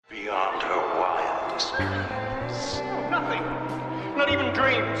experience? Nothing. Not even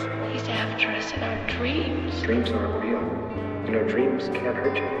dreams. He's after us in our dreams. Dreams aren't real. You know, dreams can't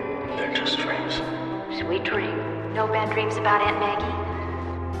hurt you. They're just dreams. Sweet dream. No bad dreams about Aunt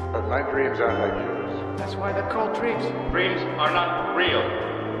Maggie? But my dreams aren't like yours. That's why they're called dreams. Dreams are not real.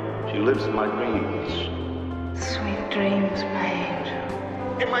 She lives in my dreams. Sweet dreams, my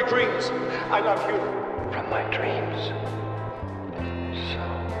angel. In my dreams, I love you. From my dreams. So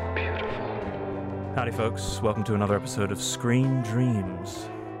beautiful. Howdy folks, welcome to another episode of Screen Dreams.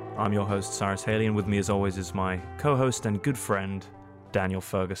 I'm your host Cyrus Haley, and with me as always is my co-host and good friend Daniel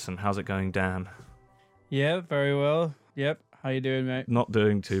Ferguson. How's it going, Dan? Yeah, very well. Yep. How you doing, mate? Not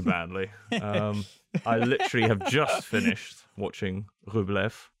doing too badly. I literally have just finished watching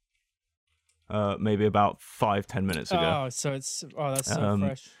Rublev. Maybe about 5-10 minutes ago. Oh, so that's so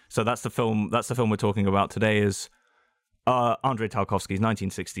fresh. So that's the film. That's the film we're talking about today. Is Andrei Tarkovsky's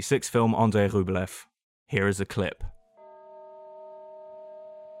 1966 film Andrei Rublev. Here is a clip.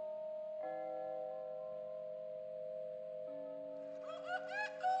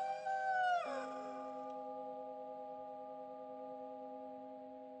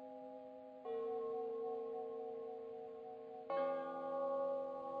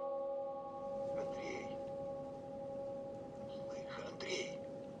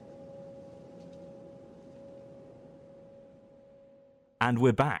 And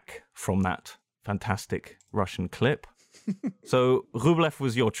we're back from that fantastic Russian clip. So Rublev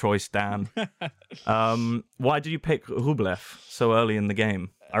was your choice, Dan. Why did you pick Rublev so early in the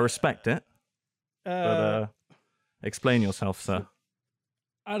game? I respect it, but explain yourself, sir.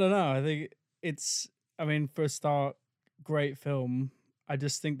 I don't know. I think for a start, great film. I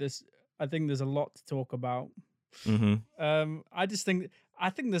think there's a lot to talk about. Mm-hmm. I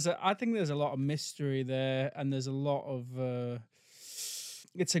think there's a lot of mystery there, and there's a lot of.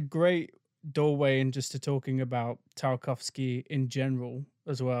 It's a great doorway into talking about Tarkovsky in general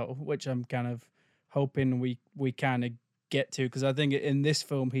as well, which I'm kind of hoping we kind of get to, because I think in this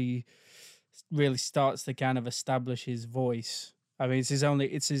film he really starts to kind of establish his voice. I mean,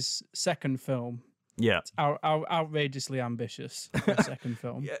 it's his second film. Yeah, it's outrageously ambitious for a second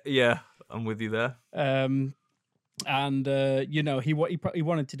film. Yeah, I'm with you there. He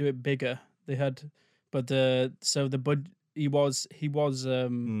wanted to do it bigger. They had, but he was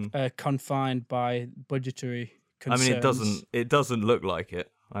confined by budgetary concerns. I mean, it doesn't look like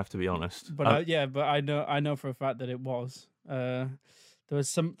it. I have to be honest. But I know for a fact that it was. There was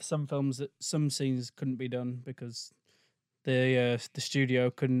some films that some scenes couldn't be done because the studio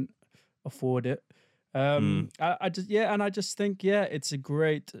couldn't afford it. I just think it's a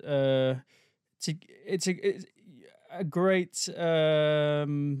great it's a great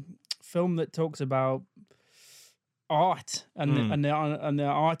film that talks about art and the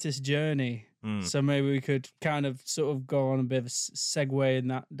artist's journey. So maybe we could kind of sort of go on a bit of a segue in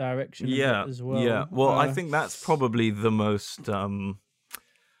that direction as well. Yeah, well, I think that's probably the most the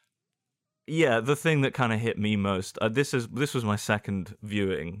thing that kind of hit me most. This was my second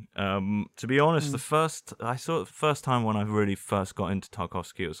viewing. To be honest, the first time when I really first got into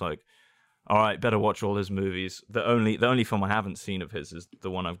Tarkovsky, it was like, all right, better watch all his movies. The only film I haven't seen of his is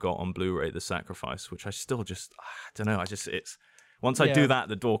the one I've got on Blu-ray, The Sacrifice, which I still just, I don't know. Once I do that,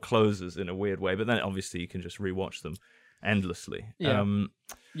 the door closes in a weird way. But then obviously you can just rewatch them endlessly.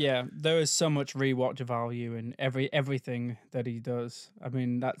 Yeah, there is so much rewatch value in everything that he does. I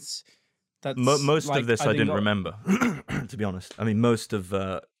mean, that's most of this I didn't remember, to be honest. I mean, most of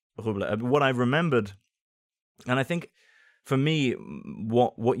Rublev, what I remembered, and I think. For me,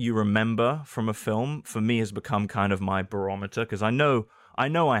 what you remember from a film, for me, has become kind of my barometer, because I know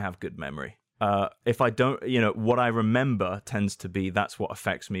I have good memory. If I don't, what I remember tends to be, that's what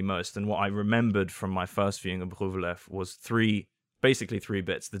affects me most. And what I remembered from my first viewing of Rublev was basically three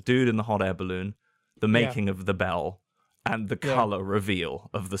bits: the dude in the hot air balloon, the making of the bell, and the color reveal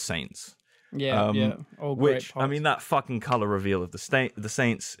of the Saints. All great parts. I mean, that fucking color reveal of the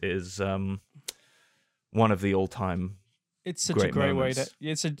Saints is one of the all-time. It's such a great way to.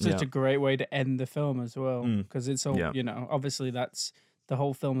 It's such a great way to end the film as well, because it's all obviously that's the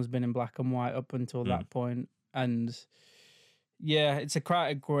whole film has been in black and white up until that point, and it's quite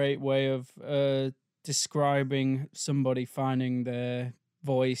a great way of describing somebody finding their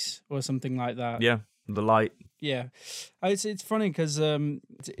voice or something like that. Yeah, the light. Yeah, it's funny because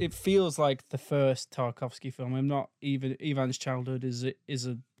it feels like the first Tarkovsky film. I'm not even Ivan's Childhood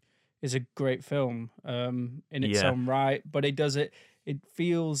is a great film in its own right, but it does it. It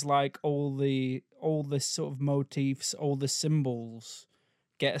feels like all the sort of motifs, all the symbols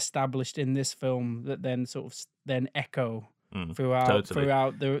get established in this film that then sort of echo throughout totally.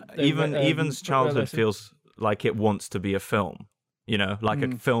 throughout the Evan's childhood relative- feels like it wants to be a film, you know, like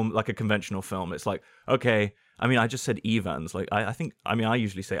a film, like a conventional film. It's like, okay, I mean, I just said Evan's, like I think, I mean, I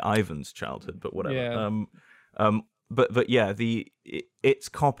usually say Ivan's childhood, but whatever. Yeah. But yeah, it's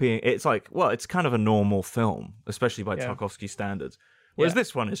copying. It's like, well, it's kind of a normal film, especially by Tarkovsky standards. Whereas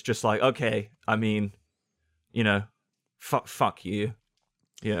this one is just like, okay, I mean, you know, fuck you.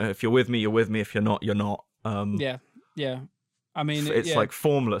 You know, if you're with me, you're with me. If you're not, you're not. Yeah. I mean, it's like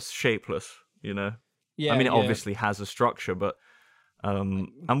formless, shapeless. You know. Yeah. I mean, it obviously has a structure, but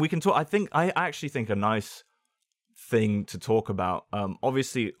and we can talk. I actually think a nice thing to talk about.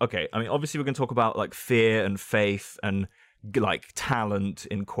 Obviously, okay. I mean, obviously, we're going to talk about like fear and faith and like talent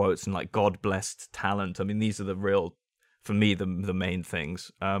in quotes and like God blessed talent. I mean, these are the real, for me, the main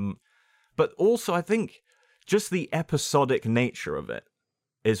things. But also, I think just the episodic nature of it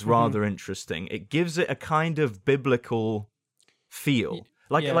is rather interesting. It gives it a kind of biblical feel.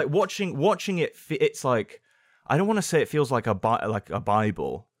 Like watching it, it's like, I don't want to say it feels like a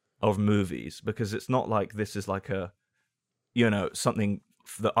Bible of movies, because it's not like this is like a, you know, something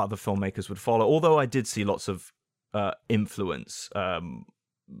that other filmmakers would follow. Although I did see lots of influence,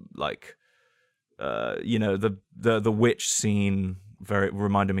 like you know, the witch scene very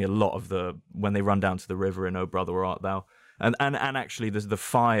reminded me a lot of when they run down to the river in "Oh Brother, Where Art Thou," and actually there's the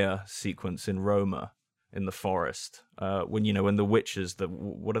fire sequence in Roma in the forest, when the witches,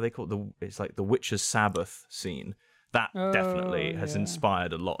 what are they called? It's like the witches' Sabbath scene. That definitely has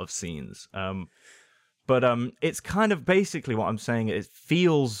inspired a lot of scenes. But it's kind of basically what I'm saying. It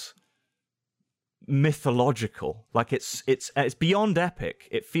feels mythological, like it's beyond epic.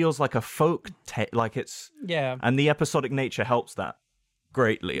 It feels like a folk like it's and the episodic nature helps that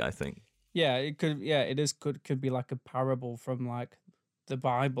greatly, I think. Yeah, it could. Yeah, it is could be like a parable from like the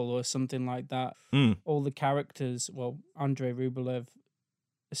Bible or something like that. All the characters, well, Andrei Rublev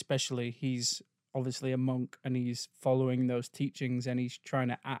especially, he's obviously a monk and he's following those teachings and he's trying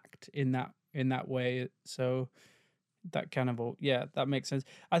to act in that way. So that kind of that makes sense.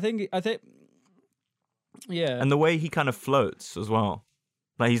 I think yeah. And the way he kind of floats as well.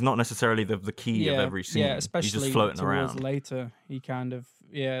 Like he's not necessarily the key of every scene. Yeah, especially he's just floating towards around. later. He kind of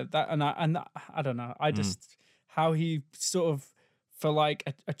that I don't know. I just how he sort of for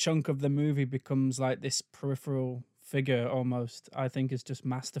like a chunk of the movie becomes like this peripheral figure almost. I think is just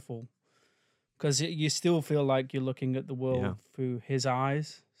masterful, because you still feel like you're looking at the world through his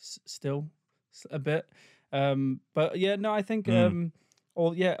eyes still a bit. But yeah, no, I think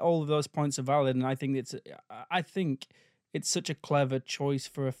all of those points are valid, and I think it's such a clever choice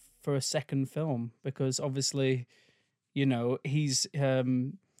for a second film, because obviously, you know, he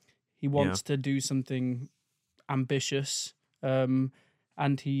wants to do something ambitious, and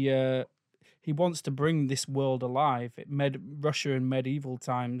he wants to bring this world alive. Russia in medieval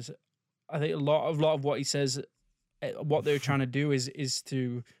times. I think a lot of what he says, what they're trying to do is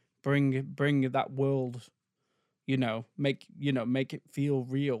to bring that world, make it feel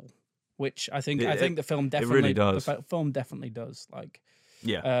real. Which I think the film definitely really does. The film definitely does. Like,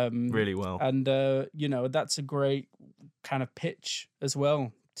 really well. And that's a great kind of pitch as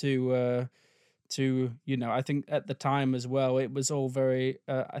well to I think at the time as well, it was all very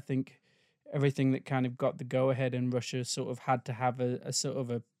I think everything that kind of got the go ahead in Russia sort of had to have a sort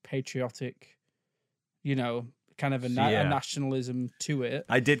of a patriotic, kind of a nationalism to it.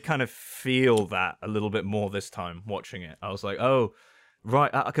 I did kind of feel that a little bit more this time watching it. I was like, oh,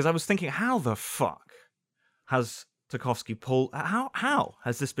 right, because I was thinking, how the fuck has Tarkovsky pulled? How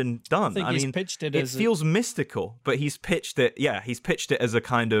has this been done? I mean, pitched it feels mystical, but he's pitched it. Yeah, he's pitched it as a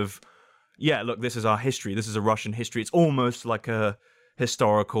kind of, look, this is our history. This is a Russian history. It's almost like a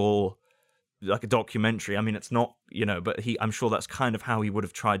historical, like a documentary. I mean, it's not, but I'm sure that's kind of how he would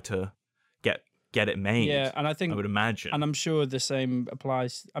have tried to get it made. Yeah, and I would imagine, and I'm sure the same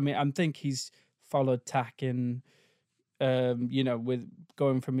applies. I mean, I think he's followed tack in, with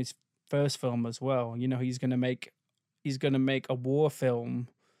going from his first film as well. He's gonna make a war film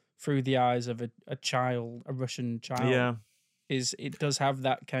through the eyes of a child, a Russian child. Yeah, it does have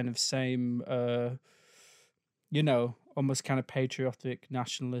that kind of same, almost kind of patriotic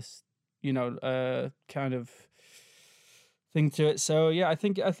nationalist, kind of thing to it. So yeah, I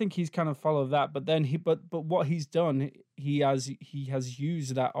think he's kind of followed that, but then but what he's done, he has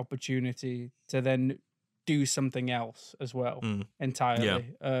used that opportunity to then do something else as well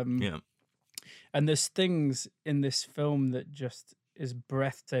entirely. And there's things in this film that just is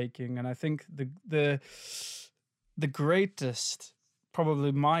breathtaking, and I think the greatest,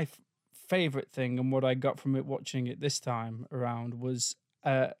 probably my favorite thing, and what I got from it watching it this time around was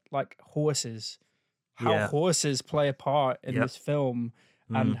like horses how horses play a part in this film,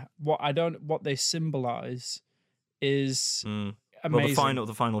 and what they symbolize is amazing. Well,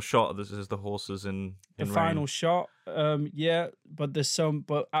 the final shot of this is the horses in final shot. But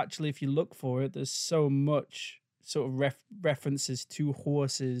actually, if you look for it, there's so much sort of references to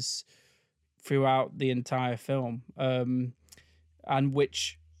horses throughout the entire film, and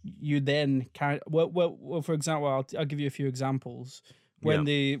which you then for example, I'll give you a few examples. When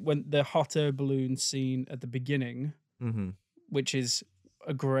the hot air balloon scene at the beginning, which is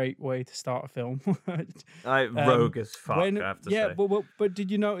a great way to start a film. Rogue as fuck, I have to say. But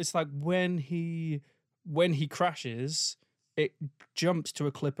did you notice, like, when he crashes, it jumps to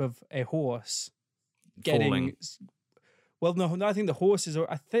a clip of a horse falling. Well, no, I think the horse is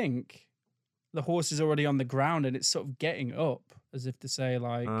already on the ground, and it's sort of getting up, as if to say,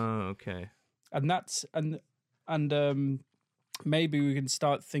 like, oh, okay. And that's and maybe we can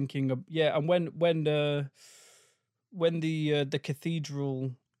start thinking of and when the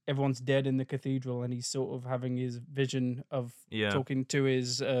cathedral, everyone's dead in the cathedral, and he's sort of having his vision of talking to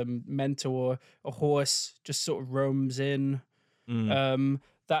his mentor, a horse just sort of roams in.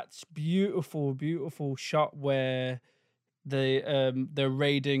 That's beautiful shot where they're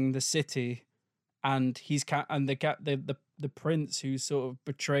raiding the city, and the prince who sort of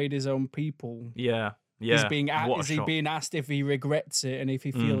betrayed his own people. Is being asked if he regrets it and if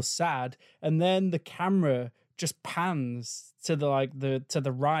he feels sad, and then the camera just pans to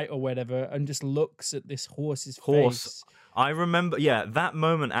the right or whatever, and just looks at this horse's face. I remember, that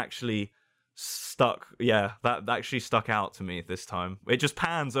moment actually stuck. Yeah, that actually stuck out to me this time. It just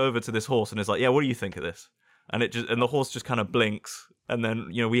pans over to this horse and it's like, what do you think of this? And the horse just kind of blinks, and then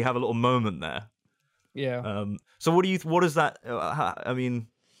we have a little moment there. Yeah. So what does that? I mean,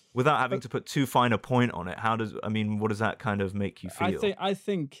 without having to put too fine a point on it, what does that kind of make you feel?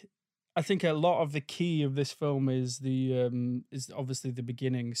 I think a lot of the key of this film is is obviously the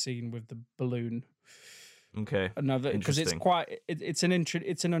beginning scene with the balloon. Okay. Because it's an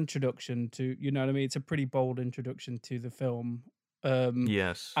introduction to, you know what I mean? It's a pretty bold introduction to the film.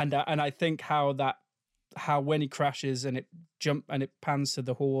 Yes. And I think how when he crashes and it pans to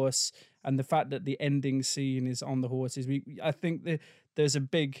the horse, and the fact that the ending scene is on the horses, I think there's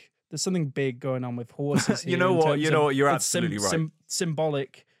something big going on with horses here. You know what? You're absolutely right.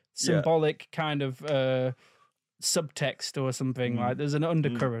 Symbolic kind of subtext or something. Like there's an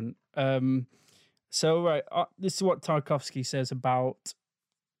undercurrent. So right, this is what Tarkovsky says about.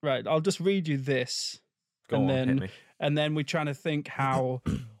 Right, I'll just read you this, and then we're trying to think how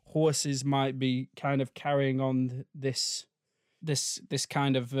horses might be kind of carrying on this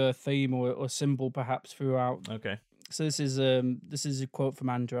kind of theme or symbol perhaps throughout. Okay. So this is a quote from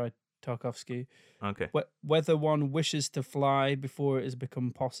Andrei Tarkovsky. Okay. Whether one wishes to fly before it has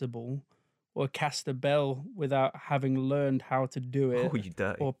become possible, or cast a bell without having learned how to do it,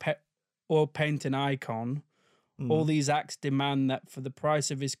 or paint an icon, all these acts demand that for the price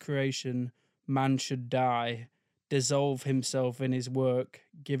of his creation, man should die, dissolve himself in his work,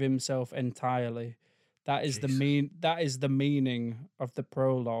 give himself entirely. That is the meaning of the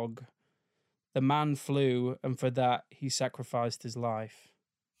prologue. The man flew, and for that he sacrificed his life.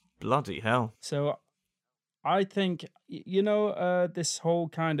 Bloody hell. So I think, this whole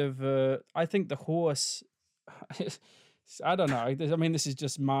kind of, I think the horse, I don't know. I mean, this is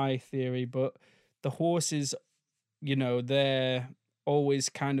just my theory, but the horses, they're always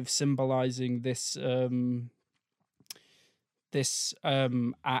kind of symbolizing this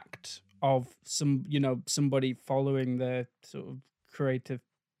act of somebody following their sort of creative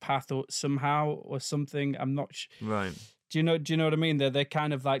path or somehow or something. I'm not right. Do you know what I mean? They're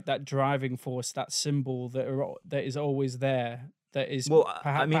kind of like that driving force, that symbol that is always there. That is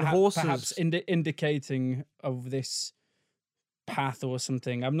horses perhaps indicating of this path or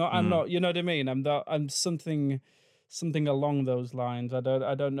something. I'm not. You know what I mean? I'm something along those lines. I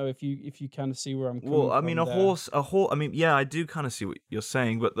don't know if you kind of see where I'm coming from. Well, I mean, a horse. I mean, yeah, I do kind of see what you're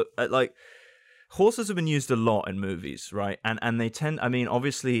saying, but horses have been used a lot in movies, right? And they tend. I mean,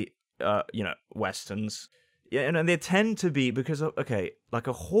 obviously, westerns. Yeah, and they tend to be because like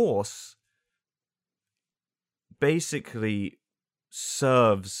a horse basically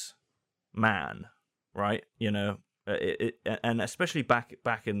serves man, right? And especially back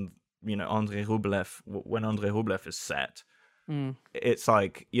in Andrei Rublev, when Andrei Rublev is set, it's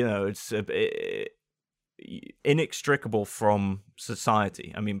like it's inextricable from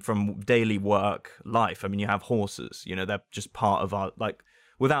society. I mean, from daily work life. I mean, you have horses. They're just part of our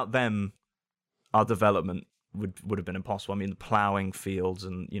without them, our development would have been impossible. I mean, plowing fields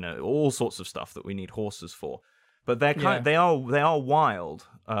and all sorts of stuff that we need horses for. But they are wild,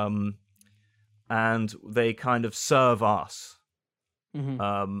 and and they kind of serve us.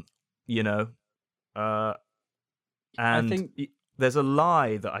 Mm-hmm. You know, and I think there's a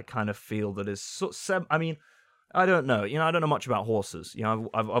lie that I kind of feel that is I mean, I don't know. You know, I don't know much about horses. You know,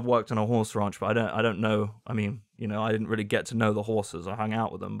 I've worked on a horse ranch, but I don't know. I mean, you know, I didn't really get to know the horses. I hung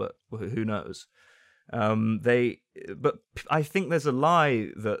out with them, but who knows? But I think there's a lie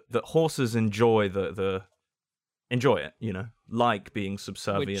that horses enjoy enjoy it. You know, like being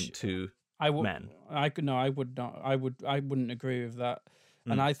subservient to men. I would not. I wouldn't agree with that.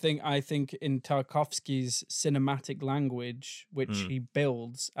 And I think in Tarkovsky's cinematic language, which he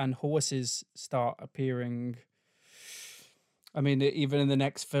builds, and horses start appearing. I mean, even in the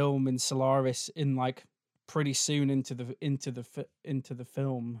next film, in Solaris, in like pretty soon into the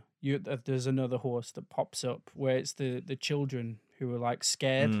film, there's another horse that pops up where it's the children who are like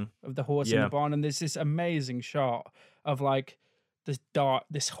scared of the horse in the barn, and there's this amazing shot of like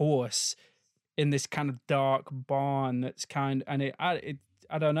this horse in this kind of dark barn that's and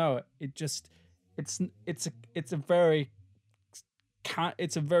I don't know, it's a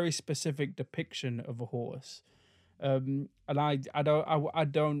very specific depiction of a horse, and I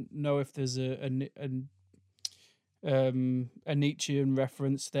don't know if there's a Nietzschean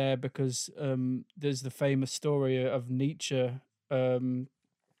reference there, because there's the famous story of Nietzsche,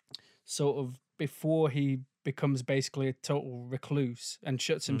 sort of before he becomes basically a total recluse and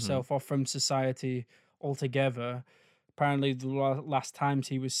shuts himself off from society altogether. Apparently, the last times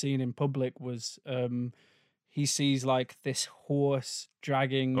he was seen in public was he sees like this horse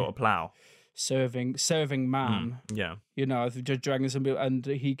dragging a plow, serving man. Yeah, you know, just dragging somebody, and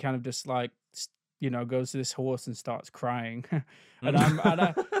he kind of just like, you know, goes to this horse and starts crying. and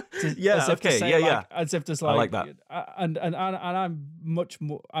I yeah, okay, yeah, like, yeah, as if just I like that. And I'm much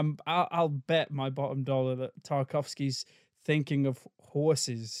more. I'll bet my bottom dollar that Tarkovsky's thinking of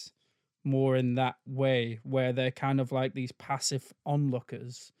horses more in that way, where they're kind of like these passive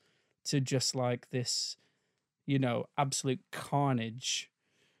onlookers to just like this, you know, absolute carnage.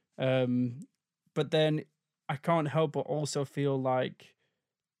 But then I can't help but also feel like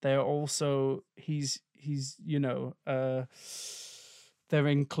they're also he's you know, they're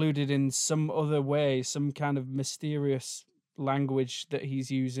included in some other way, some kind of mysterious language that he's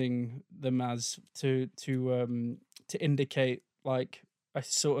using them as to indicate like a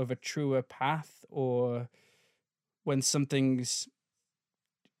sort of a truer path, or when something's,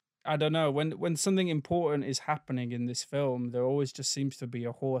 I don't know, when something important is happening in this film, there always just seems to be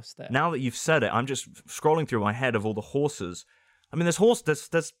a horse there. Now that you've said it, I'm just scrolling through my head of all the horses. I mean, there's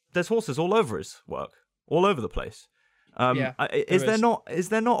horses all over his work, all over the place. Is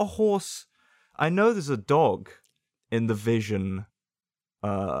there not a horse? I know there's a dog in the vision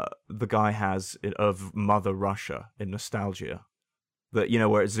the guy has of Mother Russia in Nostalgia. That, you know,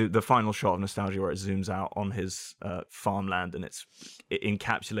 where the final shot of Nostalgia, where it zooms out on his farmland and it's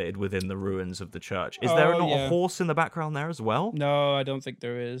encapsulated within the ruins of the church. Is there not a horse in the background there as well? No, I don't think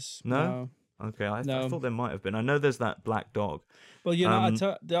there is. No? Okay, I thought there might have been. I know there's that black dog. Well, you know,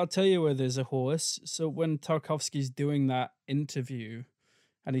 I'll tell you where there's a horse. So when Tarkovsky's doing that interview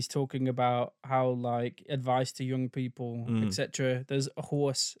and he's talking about how, like, advice to young people, etc., there's a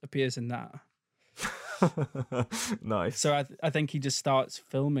horse appears in that. Nice. So I think he just starts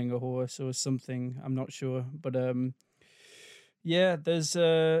filming a horse or something. I'm not sure, but there's.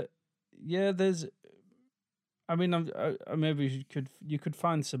 I mean, maybe you could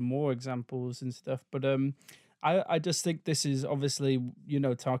find some more examples and stuff, but I just think this is obviously, you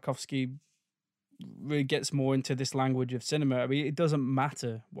know, Tarkovsky really gets more into this language of cinema. I mean, it doesn't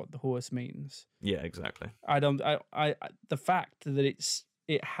matter what the horse means. Yeah, exactly. The fact that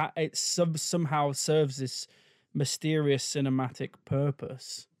it somehow serves this mysterious cinematic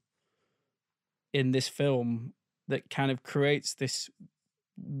purpose in this film that kind of creates this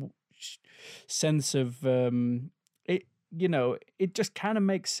sense of it. You know, it just kind of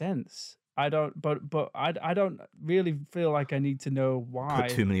makes sense. I don't really feel like I need to know why.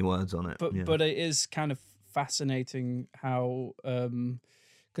 Put too many words on it. But it is kind of fascinating how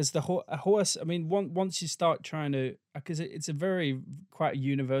because a horse, I mean, once you start trying to, because it's a very quite a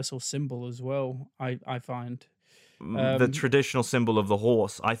universal symbol as well, I find. The traditional symbol of the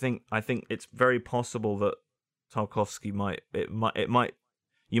horse. I think it's very possible that Tarkovsky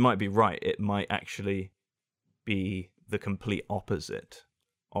you might be right. It might actually be the complete opposite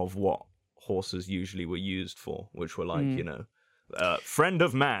of what horses usually were used for, which were like, you know, friend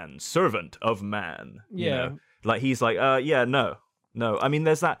of man, servant of man. Yeah. You know? Like he's like, no. I mean,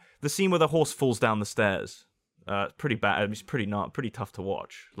 there's the scene where the horse falls down the stairs. Pretty bad. It's pretty tough to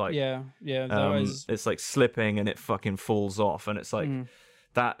watch. Like, yeah. It's like slipping and it fucking falls off, and it's like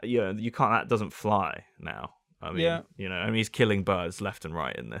that you can't. That doesn't fly now. I mean, he's killing birds left and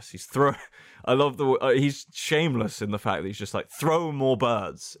right in this. I love he's shameless in the fact that he's just like, throw more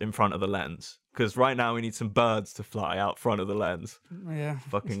birds in front of the lens. Because right now we need some birds to fly out front of the lens. Yeah.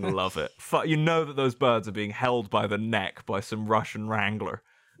 Fucking love it. You know that those birds are being held by the neck by some Russian wrangler.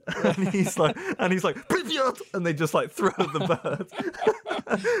 And he's like, Privyat! And they just like throw the bird.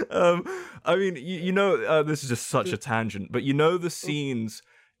 I mean, this is just such a tangent, but the scenes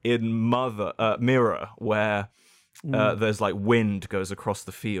in Mirror where there's like wind goes across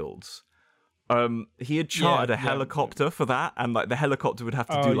the fields. He had chartered a helicopter for that, and like the helicopter would have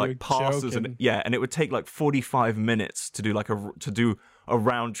to do like passes and it would take like 45 minutes to do a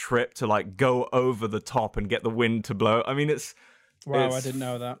round trip to like go over the top and get the wind to blow. I mean, I didn't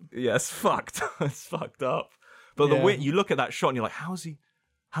know that. Yeah, it's fucked. It's fucked up. But the wind, you look at that shot and you're like, how has he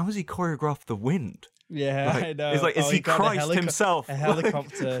choreographed the wind? Yeah, like, I know. It's like, is he Christ himself? A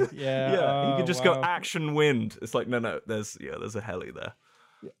helicopter, yeah. Yeah, he could just go action wind. It's like, no, there's a heli there.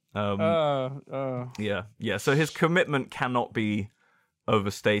 Yeah. So his commitment cannot be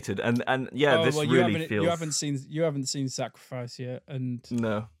overstated, and this really feels. You haven't seen Sacrifice yet, and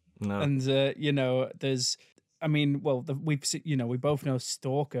no, and there's. I mean, well, we've seen, we both know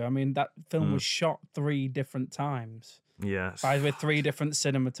Stalker. I mean, that film was shot 3 different times. Yes. With 3 different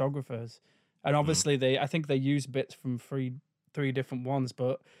cinematographers. And obviously I think they used bits from three different ones,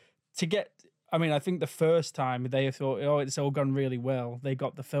 but I think the first time they thought, it's all gone really well. They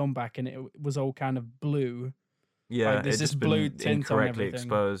got the film back and it was all kind of blue. Yeah, like, there's this blue tint incorrectly on everything.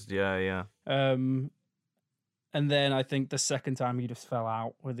 Exposed. Yeah. And then I think the second time he just fell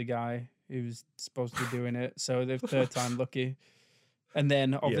out with the guy who was supposed to be doing it. So the third time lucky. And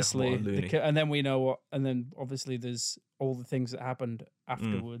then obviously, and then we know what, and then obviously there's all the things that happened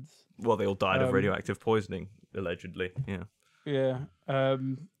afterwards. Well, they all died of radioactive poisoning, allegedly. Yeah. Yeah.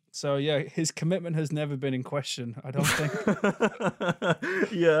 So yeah, his commitment has never been in question, I don't think.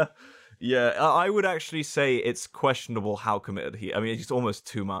 Yeah. I would actually say it's questionable how committed he. I mean, it's almost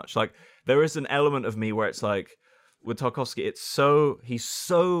too much. Like, there is an element of me where it's like, with Tarkovsky, he's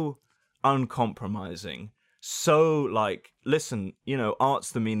so uncompromising. So like, listen,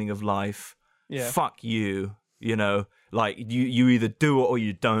 art's the meaning of life. Yeah. Fuck you. Like you either do it or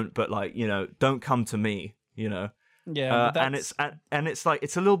you don't. But like, don't come to me. Yeah. And it's like,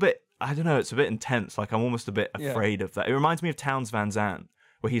 it's a little bit. I don't know. It's a bit intense. Like, I'm almost a bit afraid of that. It reminds me of Townes Van Zandt,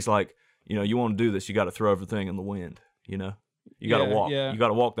 where he's like, you want to do this, you got to throw everything in the wind. You got to walk. Yeah. You got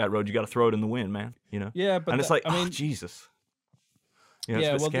to walk that road. You got to throw it in the wind, man. Yeah, but it's like, Jesus. It's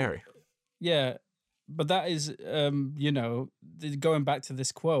a bit scary. But that is, going back to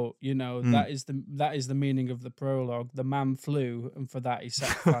this quote, that is the meaning of the prologue. The man flew, and for that he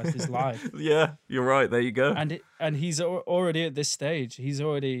sacrificed his life. Yeah, you're right. There you go. And he's already at this stage. He's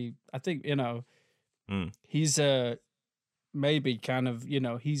already, I think, he's maybe kind of,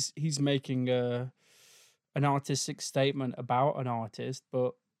 he's making an artistic statement about an artist,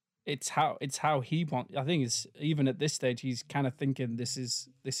 but it's how he wants. I think it's even at this stage he's kind of thinking this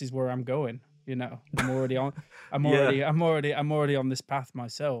is where I'm going. I'm already on. I'm already on this path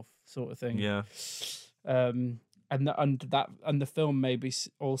myself, sort of thing. Yeah. And the film maybe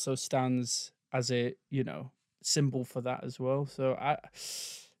also stands as a symbol for that as well. So I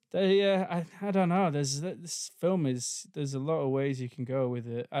don't know. There's a lot of ways you can go with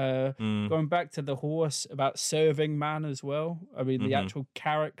it. Going back to the horse, about serving man as well. I mean, the actual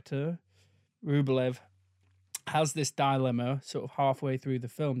character Rublev has this dilemma sort of halfway through the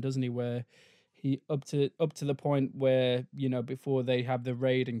film, doesn't he? Where he up to the point where before they have the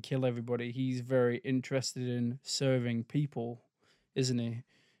raid and kill everybody, he's very interested in serving people, isn't he?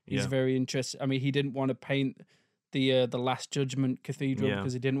 He's very interested. I mean, he didn't want to paint the Last Judgment Cathedral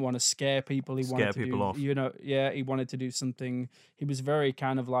because he didn't want to scare people. He wanted to people off. He wanted to do something. He was very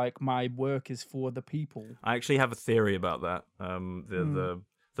kind of like, my work is for the people. I actually have a theory about that.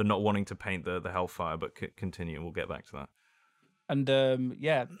 The not wanting to paint the hellfire, but continue. We'll get back to that. And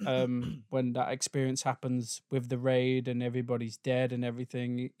when that experience happens with the raid and everybody's dead and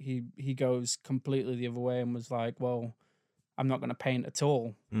everything, he goes completely the other way and was like, well, I'm not going to paint at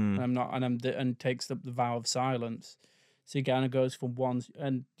all. And takes the vow of silence. So he kind of goes from one,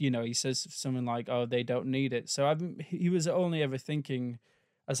 and he says something like, "Oh, they don't need it." So he was only ever thinking,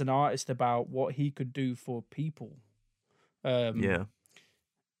 as an artist, about what he could do for people. And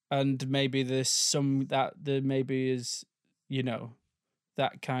maybe there's some that there maybe is,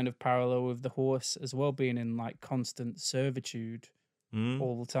 that kind of parallel with the horse as well, being in like constant servitude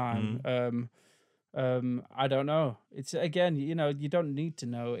all the time. I don't know. It's again, you don't need to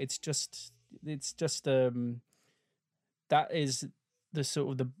know. It's just that is the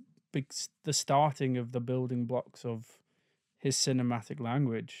sort of the starting of the building blocks of his cinematic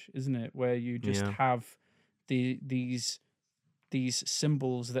language, isn't it? Where you just have these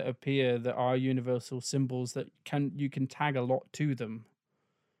symbols that appear that are universal symbols that you can tag a lot to them.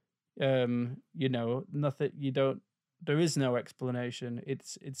 Nothing, there is no explanation.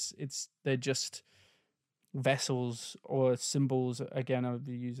 It's they're just vessels or symbols. Again, I would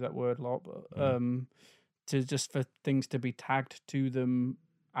use that word a lot, but to just for things to be tagged to them,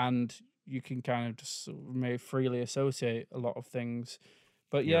 and you can kind of just sort of may freely associate a lot of things.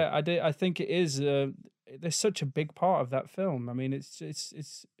 But I think it is. There's such a big part of that film. I mean, it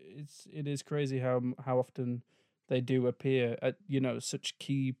is crazy how often they do appear at such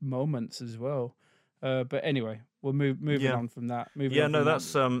key moments as well. But anyway, we'll moving on from that.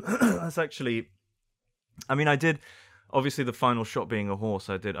 That's actually. I mean, I did. Obviously, the final shot being a horse,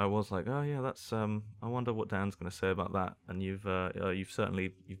 I was like, oh yeah, that's. I wonder what Dan's going to say about that. And you've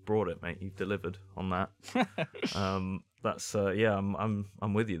certainly brought it, mate. You've delivered on that. That's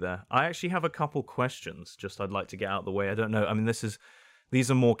I'm with you there. I actually have a couple questions. Just I'd like to get out of the way. I don't know. I mean, these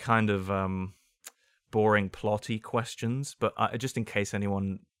are more kind of boring, plotty questions. But just in case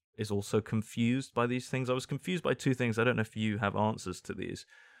anyone is also confused by these things, I was confused by two things. I don't know if you have answers to these,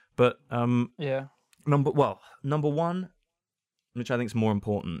 but Number one, which I think is more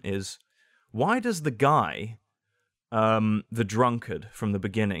important, is why does the guy, the drunkard from the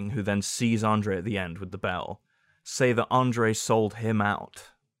beginning, who then sees Andre at the end with the bell, say that Andre sold him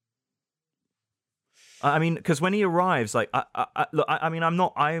out? I mean, because when he arrives, like, I'm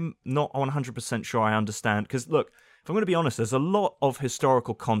not 100% sure I understand. Because look, if I'm going to be honest, there's a lot of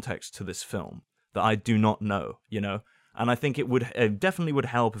historical context to this film that I do not know. And I think it definitely would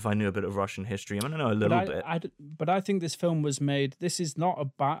help if I knew a bit of Russian history. I mean, I know a little bit. But I think this film was made. This is not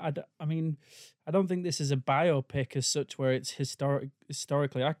I don't think this is a biopic as such, where it's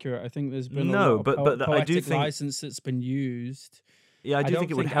historically accurate. I think there's been a lot of poetic I do think license that's been used. Yeah, I do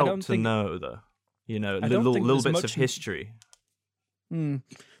think it would help to know, though. Little bits of history.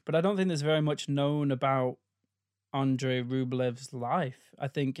 But I don't think there's very much known about Andrei Rublev's life. I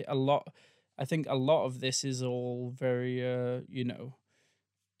think a lot of this is all very, I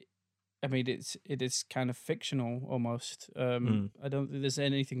mean, it is kind of fictional almost. I don't think there's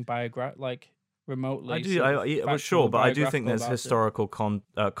anything remotely. I do, but I do think there's historical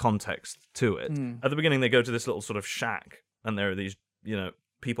context to it. At the beginning, they go to this little sort of shack, and there are these,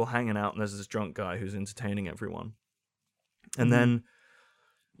 people hanging out, and there's this drunk guy who's entertaining everyone. And then,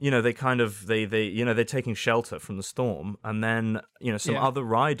 they kind of they're taking shelter from the storm, and then some other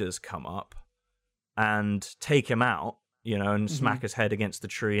riders come up and take him out, and smack his head against the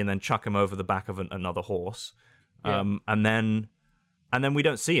tree, and then chuck him over the back of another horse, and then we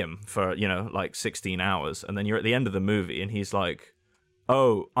don't see him for 16 hours, and then you're at the end of the movie, and he's like,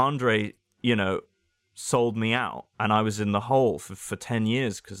 "Oh, Andre, sold me out, and I was in the hole for 10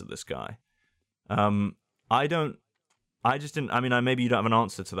 years because of this guy." I just didn't. I mean, maybe you don't have an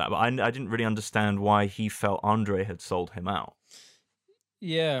answer to that, but I didn't really understand why he felt Andre had sold him out.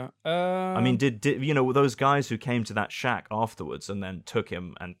 Yeah. I mean, did those guys who came to that shack afterwards and then took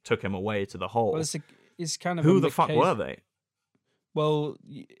him away to the hole? Well, it's kind of who the fuck were they? Well,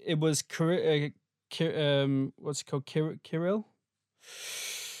 it was what's it called? Kirill.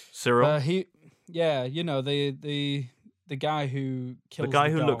 Cyril. The guy who kills the guy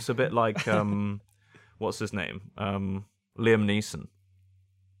the who dog. looks a bit like what's his name? Liam Neeson.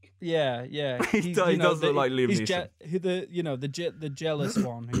 Yeah. He does look like Liam Neeson. The jealous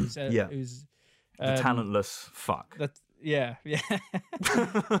one who's the talentless fuck. Yeah.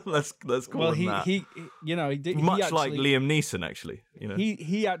 let's call him that. He much like Liam Neeson, actually.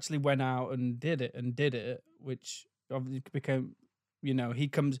 He actually went out and did it, which obviously became. He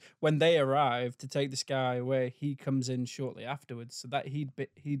comes when they arrive to take this guy away. He comes in shortly afterwards, so that he'd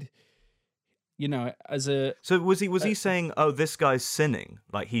as a. So was he saying, "Oh, this guy's sinning,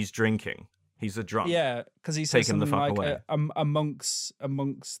 like he's drinking, he's a drunk"? Yeah, because he says something like, away. amongst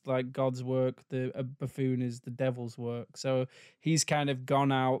like God's work, a buffoon is the devil's work. So he's kind of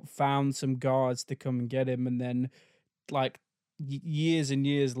gone out, found some guards to come and get him, and then like years and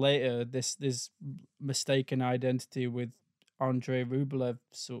years later, this mistaken identity with Andrei Rublev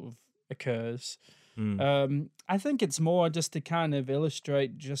sort of occurs. I think it's more just to kind of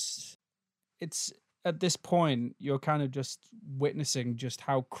illustrate it's at this point you're kind of just witnessing just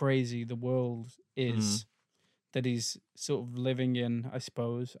how crazy the world is that he's sort of living in, I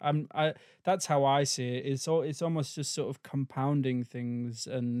suppose. That's how I see it. It's almost just sort of compounding things,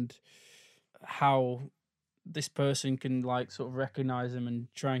 and how this person can like sort of recognize him and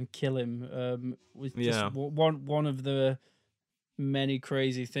try and kill him was just one of the many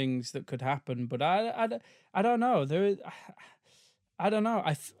crazy things that could happen. But I don't know. I don't know.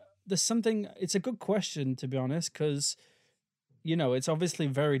 There's something. It's a good question, to be honest, because it's obviously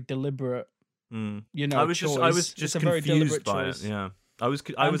very deliberate. I was just confused by it. Yeah, I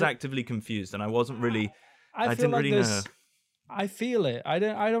was actively confused, and I wasn't really. I didn't really know. I feel it. I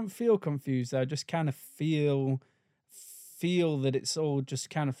don't feel confused. I just kind of feel that it's all just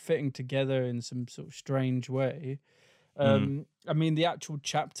kind of fitting together in some sort of strange way. I mean, the actual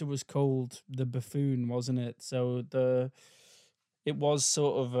chapter was called "The Buffoon," wasn't it? So it was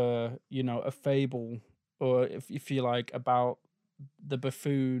sort of a fable, or if you like, about the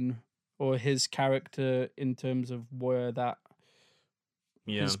buffoon or his character in terms of where that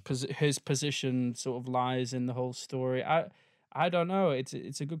his position sort of lies in the whole story. I don't know.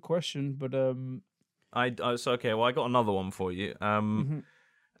 It's a good question, but so okay. Well, I got another one for you.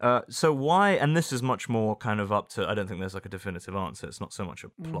 So why? And this is much more kind of up to. I don't think there's like a definitive answer. It's not so much a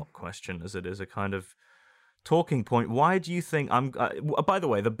plot question as it is a kind of talking point. Why do you think by the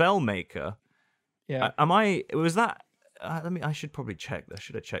way, the bell maker? Yeah. Was that? I should probably check. I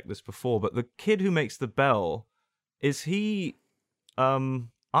should have checked this before. But the kid who makes the bell, is he,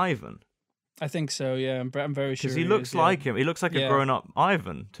 Ivan? I think so. Yeah, I'm very sure. Because he looks like him. He looks like a grown-up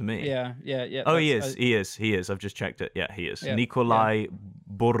Ivan to me. Yeah. Oh, he is. I've just checked it. Yeah, he is. Yeah, Nikolai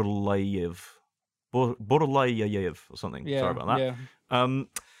Burlayev or something. Yeah, sorry about that. Yeah.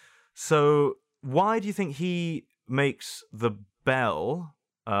 So why do you think he makes the bell?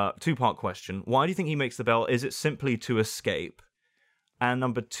 Two-part question. Why do you think he makes the bell? Is it simply to escape? And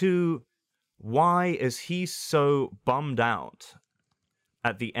number two, why is he so bummed out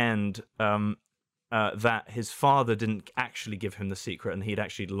at the end that his father didn't actually give him the secret and he'd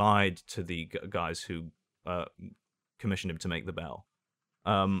actually lied to the guys who commissioned him to make the bell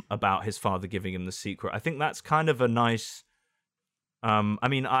about his father giving him the secret? I think that's kind of a nice... I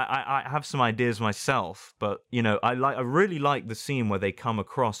mean, I have some ideas myself, but I really like the scene where they come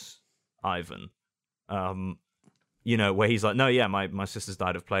across Ivan, where he's like, no, yeah, my sister's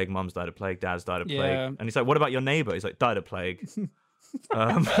died of plague, mum's died of plague, dad's died of plague, and he's like, what about your neighbor? He's like, died of plague,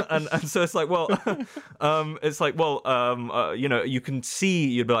 and so it's like, well, you can see,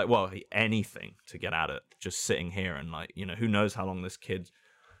 you'd be like, well, anything to get at it, just sitting here and like, who knows how long this kid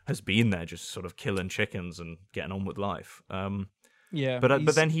has been there, just sort of killing chickens and getting on with life. Yeah,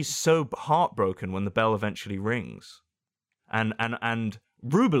 but then he's so heartbroken when the bell eventually rings, and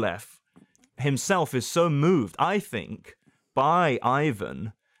Rublev himself is so moved, I think, by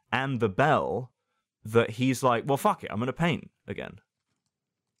Ivan and the bell that he's like, well, fuck it, I'm gonna paint again.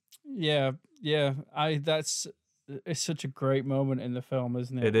 Yeah. It's such a great moment in the film,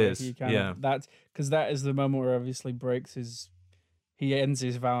 isn't it? It is. That's because that is the moment where obviously he ends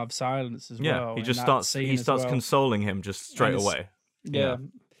his vow of silence as well. Yeah, he just starts consoling him just straight away. Yeah,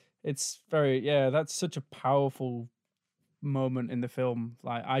 it's very that's such a powerful moment in the film.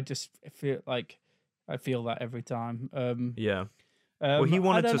 Like I just feel that every time. Well, he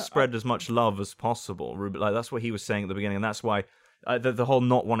wanted to spread as much love as possible. Like that's what he was saying at the beginning, and that's why the whole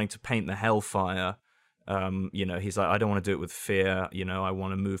not wanting to paint the hellfire. He's like, I don't want to do it with fear. I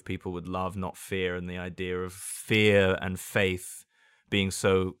want to move people with love, not fear. And the idea of fear and faith being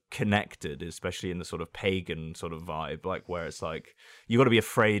so connected, especially in the sort of pagan sort of vibe, like where it's like you got to be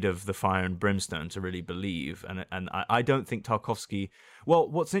afraid of the fire and brimstone to really believe. And I don't think Tarkovsky.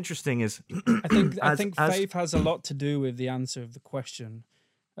 Well, what's interesting is I think faith has a lot to do with the answer of the question.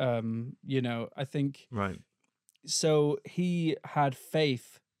 I think right. So he had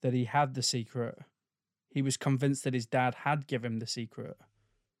faith that he had the secret. He was convinced that his dad had given him the secret.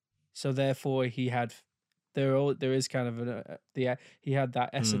 So therefore, he had. There is kind of he had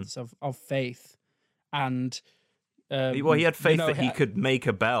that essence of faith, and he had faith that he could make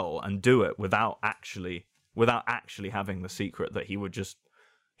a bell and do it without actually having the secret that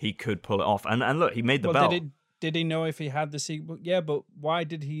he could pull it off. And look, he made the bell. Did he know if he had the secret? Yeah, but why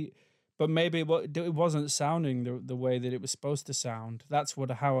did he? But maybe it wasn't sounding the way that it was supposed to sound. That's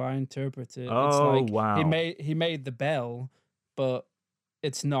how I interpret it. Oh, it's like, wow! He made the bell, but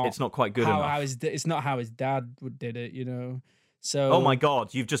it's not quite good enough. It's not how his dad did it, So. Oh my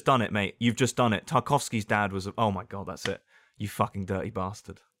God! You've just done it, mate. You've just done it. Tarkovsky's dad was. Oh my God! That's it. You fucking dirty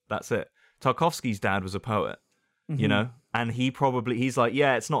bastard. That's it. Tarkovsky's dad was a poet, and he's like,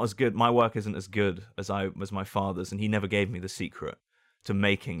 yeah, it's not as good. My work isn't as good as my father's, and he never gave me the secret to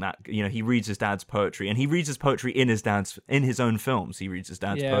making that. He reads his dad's poetry, and he reads his poetry in his own films. He reads his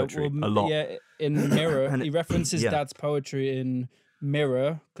dad's poetry a lot. Yeah, in Mirror, he references dad's poetry in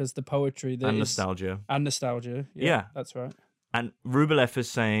Mirror because the poetry that Nostalgia. Yeah, that's right. And Rublev is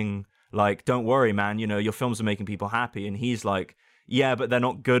saying, like, don't worry, man, your films are making people happy. And he's like, yeah, but they're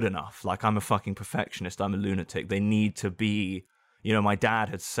not good enough. Like, I'm a fucking perfectionist. I'm a lunatic. They need to be, my dad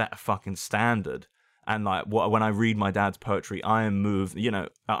had set a fucking standard. And like, when I read my dad's poetry, I am moved.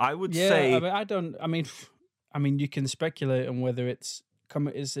 I would say, I mean, you can speculate on whether it's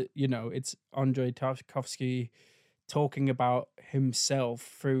Andrei Tarkovsky talking about himself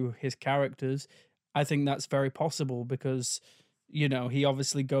through his characters. I think that's very possible because, he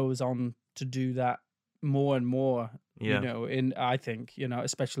obviously goes on to do that more and more. I think,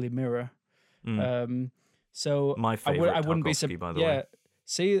 especially Mirror. So my favorite I wouldn't be Tarkovsky, by the way.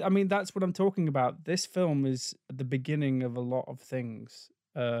 See, I mean, that's what I'm talking about. This film is at the beginning of a lot of things.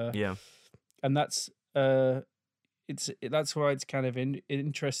 And that's that's why it's kind of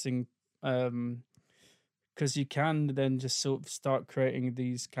interesting, because you can then just sort of start creating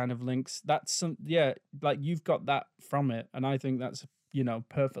these kind of links. That's like you've got that from it, and I think that's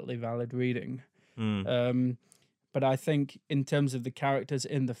perfectly valid reading. But I think in terms of the characters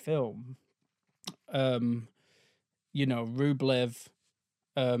in the film, Rublev,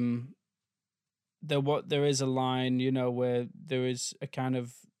 there is a line, where there is a kind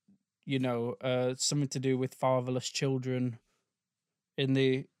of, something to do with fatherless children in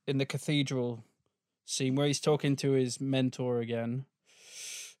the cathedral scene where he's talking to his mentor again.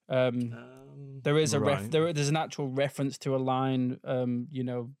 There is there's an actual reference to a line,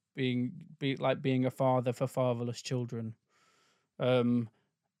 being a father for fatherless children. I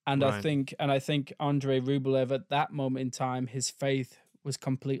think Andrei Rublev at that moment in time, his faith was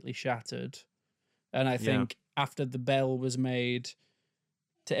completely shattered. And I think after the bell was made,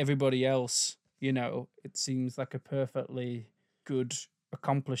 to everybody else, it seems like a perfectly good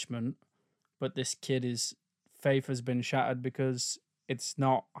accomplishment. But this kid's faith has been shattered because it's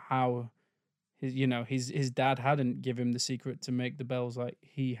not how his dad hadn't given him the secret to make the bells like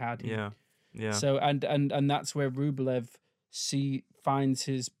he had. Yeah. So and that's where Rublev sees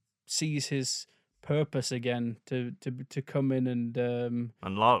his purpose again to come in and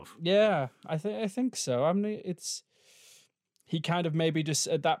love. Yeah, I think so. I mean, he kind of maybe just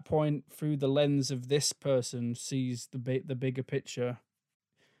at that point through the lens of this person sees the bigger picture.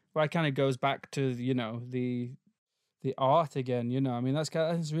 Well, it kind of goes back to the art again. I mean, that's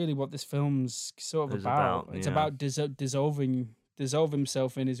really what this film's sort of about. It's about dissolve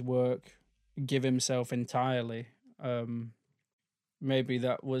himself in his work, give himself entirely. Maybe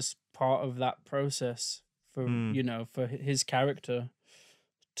that was part of that process for for his character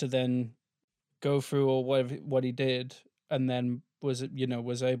to then go through all what he did, and then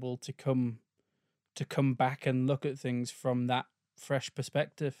was able to come back and look at things from that fresh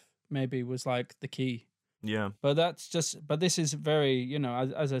perspective. Maybe was like the key. Yeah. But this is very,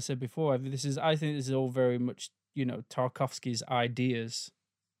 as I said before, I think this is all very much, Tarkovsky's ideas.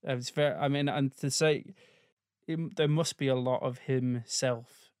 It's very, I mean, and to say there must be a lot of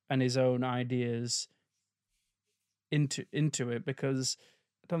himself and his own ideas into it, because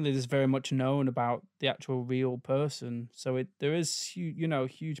I don't think there's very much known about the actual real person. So there is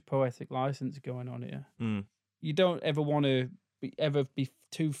huge poetic license going on here. You don't ever want to be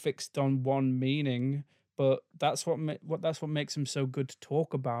too fixed on one meaning, but that's what makes him so good to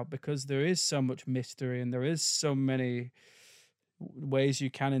talk about, because there is so much mystery and there is so many ways you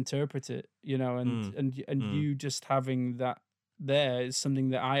can interpret it, and you just having that there is something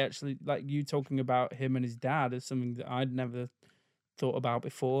that I actually like. You talking about him and his dad is something that I'd never thought about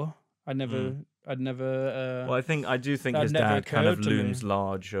before. I'd never. Well, I do think his dad kind of looms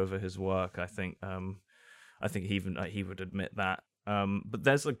large over his work. I think he would admit that. But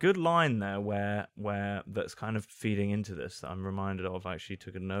there's a good line there where that's kind of feeding into this that I'm reminded of. I actually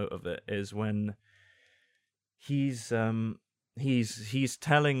took a note of it. Is when he's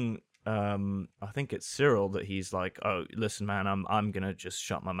telling I think it's Cyril that he's like, oh, listen, man, I'm gonna just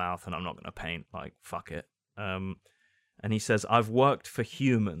shut my mouth and I'm not gonna paint. Like, fuck it. And he says, I've worked for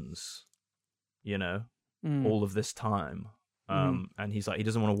humans, all of this time. And he's like, he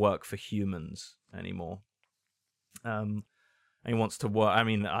doesn't want to work for humans anymore. And he wants to work. I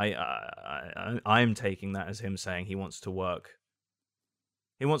mean, I'm taking that as him saying he wants to work.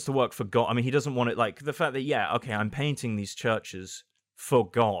 He wants to work for God. I mean, he doesn't want it, like the fact that, okay, I'm painting these churches for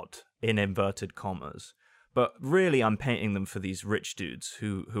God in inverted commas, but really I'm painting them for these rich dudes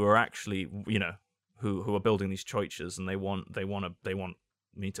who are actually, who are building these churches, and they want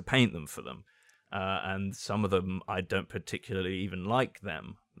me to paint them for them. And some of them I don't particularly even like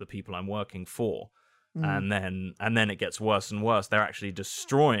them, the people I'm working for. And then it gets worse and worse. They're actually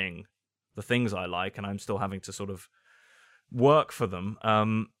destroying the things I like, and I'm still having to sort of work for them.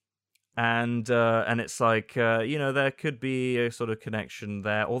 And it's like, there could be a sort of connection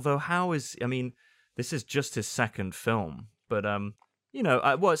there. Although this is just his second film, but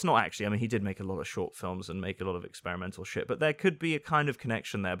well, it's not actually. I mean, he did make a lot of short films and make a lot of experimental shit, but there could be a kind of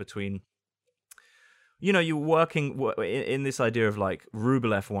connection there between, you're working in this idea of like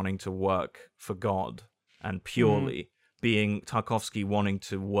Rublev wanting to work for God and purely being Tarkovsky wanting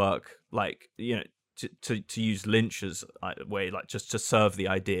to work like, to use Lynch's way, like just to serve the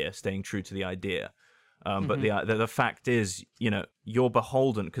idea, staying true to the idea. But the fact is, you're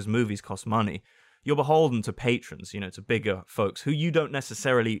beholden, because movies cost money. You're beholden to patrons, to bigger folks who you don't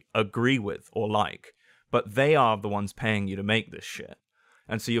necessarily agree with or like, but they are the ones paying you to make this shit.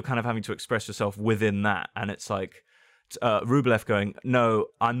 And so you're kind of having to express yourself within that. And it's like Rublev going, no,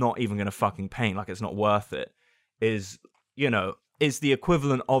 I'm not even going to fucking paint, like it's not worth it, is the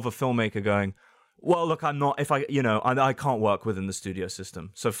equivalent of a filmmaker going, well, look, I'm not, I can't work within the studio system,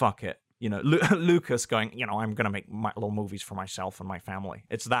 so fuck it. Lucas going, I'm going to make my little movies for myself and my family.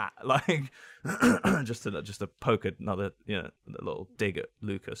 It's that, like, just to poke another, a little dig at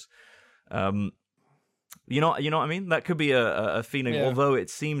Lucas. You know what I mean? That could be a feeling, although it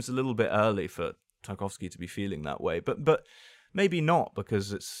seems a little bit early for Tarkovsky to be feeling that way. But maybe not,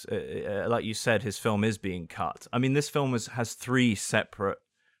 because it's, like you said, his film is being cut. I mean, this film has 3 separate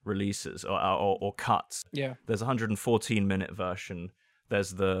releases or cuts. Yeah. There's a 114-minute version.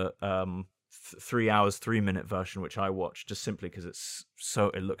 There's the 3 hours, 3-minute version, which I watched just simply because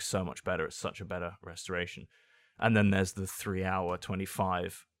it looks so much better. It's such a better restoration. And then there's the 3 hour,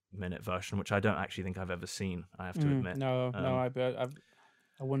 25-minute version, which I don't actually think I've ever seen, I have to admit. No, I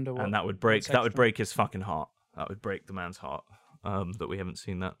wonder what. And that would break his fucking heart. That would break the man's heart, that we haven't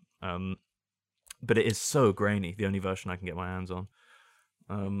seen that. But it is so grainy, the only version I can get my hands on.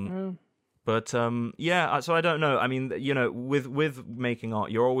 But so I don't know. I mean, with making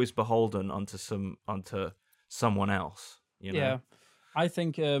art, you're always beholden onto someone else. Yeah, I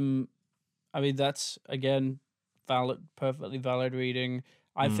think. I mean, that's again perfectly valid reading.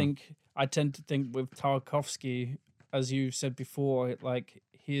 I tend to think with Tarkovsky, as you said before, like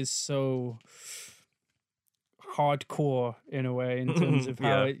he is so hardcore in a way in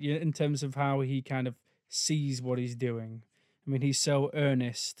terms of how he kind of sees what he's doing. I mean, he's so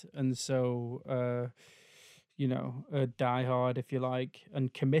earnest and so, diehard, if you like,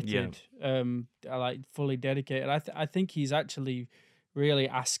 and committed, like fully dedicated. I think he's actually really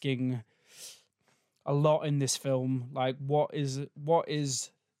asking a lot in this film. Like, what is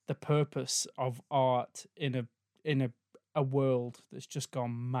the purpose of art in a world that's just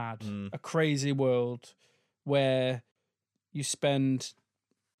gone mad, a crazy world where you spend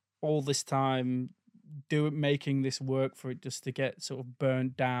all this time making this work for it just to get sort of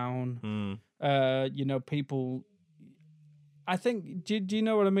burnt down. People, I think, do you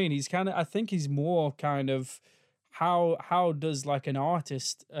know what I mean? I think he's more kind of how does like an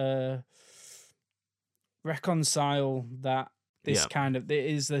artist reconcile that this kind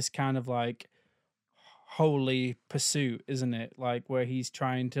of like holy pursuit, isn't it? Like where he's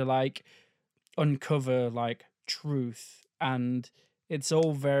trying to like uncover like truth, and it's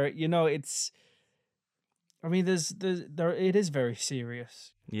all very, it's, I mean, it is very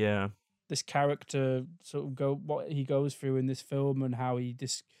serious. Yeah. This character sort of what he goes through in this film and how he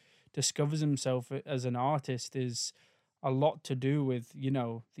discovers himself as an artist is a lot to do with,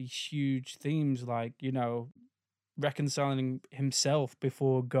 these huge themes like, reconciling himself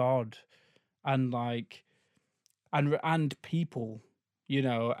before God and like, and people,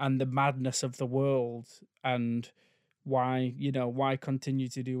 and the madness of the world and why continue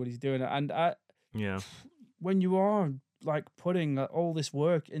to do what he's doing. And when you are like putting all this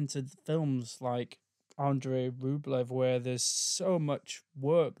work into films like Andrei Rublev, where there's so much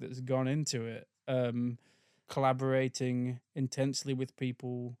work that's gone into it, collaborating intensely with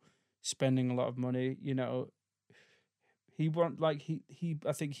people, spending a lot of money, I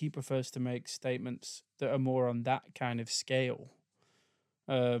think he prefers to make statements that are more on that kind of scale.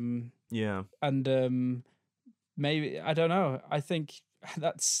 And maybe, I don't know, I think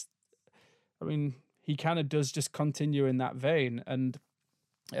he kind of does just continue in that vein. And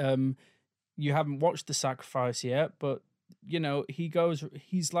you haven't watched The Sacrifice yet, but,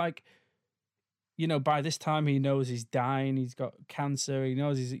 he's like, by this time he knows he's dying, he's got cancer, he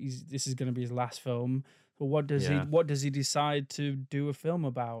knows this is going to be his last film. But what does he decide to do a film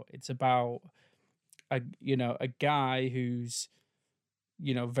about? It's about a guy who's,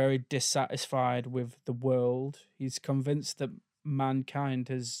 very dissatisfied with the world. He's convinced that mankind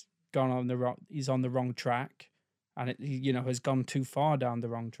has he's on the wrong track, and it has gone too far down the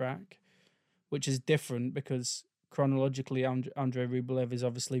wrong track, which is different because chronologically Andrei Rublev is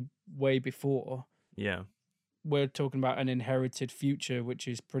obviously way before. Yeah, we're talking about an inherited future, which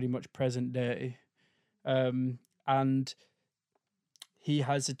is pretty much present day, and he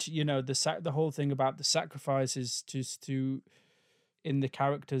has the whole thing about the sacrifices just to in the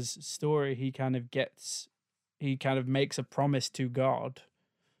character's story. He kind of makes a promise to God,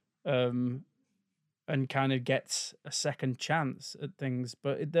 and kind of gets a second chance at things.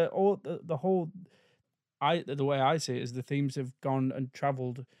 But the way I see it is the themes have gone and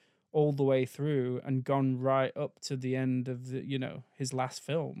traveled all the way through and gone right up to the end of his last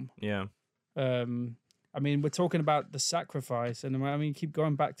film. Yeah. I mean, we're talking about the sacrifice, and I mean, keep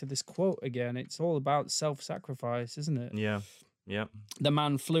going back to this quote again. It's all about self-sacrifice, isn't it? Yeah. Yeah. The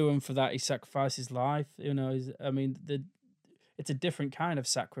man flew, and for that he sacrificed his life. It's a different kind of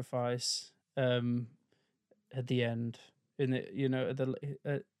sacrifice. At the end, in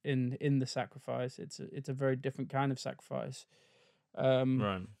the sacrifice, it's a very different kind of sacrifice.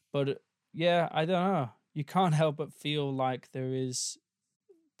 Right. But yeah, I don't know. You can't help but feel like there is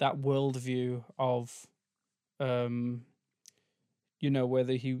that worldview of,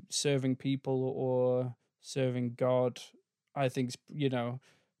 whether he serving people or serving God. I think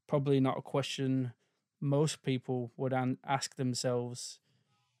probably not a question most people would ask themselves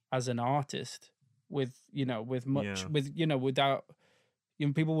as an artist. Without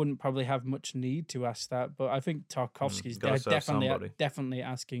people wouldn't probably have much need to ask that, but I think Tarkovsky's definitely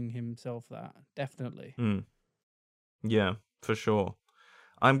asking himself that. Definitely. Yeah, for sure.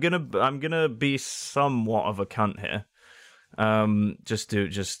 I'm gonna be somewhat of a cunt here. Just a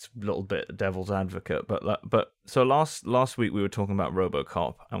little bit devil's advocate, but so last week we were talking about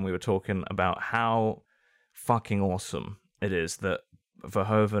RoboCop, and we were talking about how fucking awesome it is that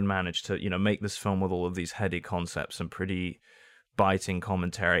Verhoeven managed to make this film with all of these heady concepts and pretty biting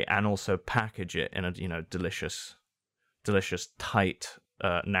commentary, and also package it in a delicious tight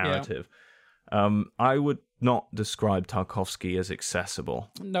narrative. Yeah. I would not describe Tarkovsky as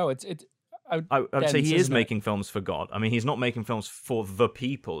accessible. No, it's I'd say he is making films for God. I mean, he's not making films for the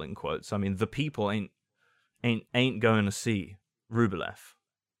people, in quotes. I mean, the people ain't going to see Rublev.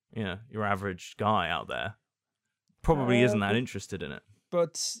 Your average guy out there probably isn't that interested in it.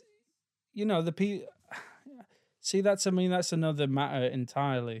 But the people. See, that's another matter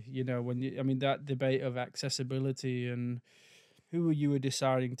entirely. That debate of accessibility and who you were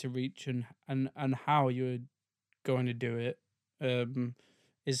deciding to reach and how you were going to do it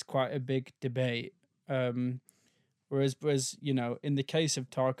is quite a big debate. Whereas in the case of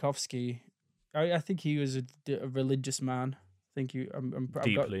Tarkovsky, I think he was a religious man. I think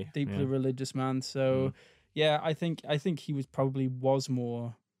deeply religious man. So I think he was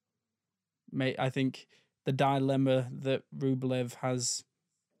more. I think the dilemma that Rublev has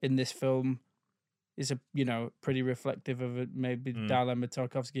in this film is pretty reflective of it. Maybe the dilemma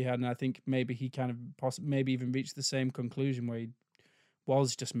Tarkovsky had, and I think maybe he kind of maybe even reached the same conclusion where he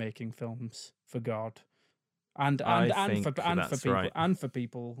was just making films for God, and for people, right. And for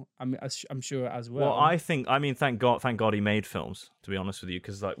people. I'm sure as well. Well, thank God he made films. To be honest with you,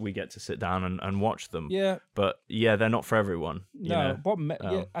 because we get to sit down and watch them. Yeah, but they're not for everyone. I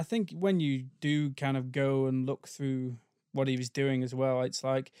think when you do kind of go and look through what he was doing as well, it's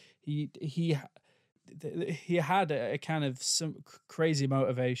like he had a kind of some crazy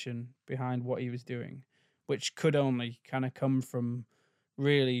motivation behind what he was doing, which could only kind of come from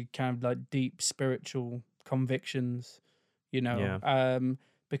really kind of like deep spiritual convictions,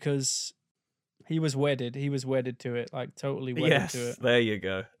 because he was wedded to it, like totally wedded to it. There you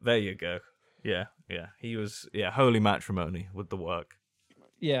go. Yeah. He was holy matrimony with the work.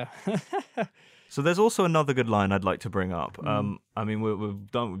 Yeah. So there's also another good line I'd like to bring up. I mean, we've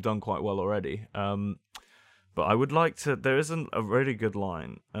done quite well already. But I would like to. There isn't a really good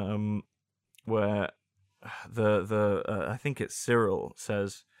line where I think it's Cyril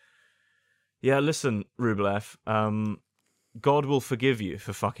says, "Yeah, listen, Rublev. God will forgive you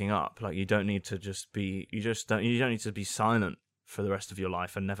for fucking up. Like you don't need to you don't need to be silent for the rest of your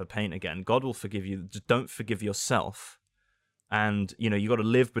life and never paint again. God will forgive you. Just don't forgive yourself." And you got to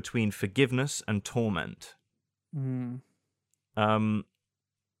live between forgiveness and torment. I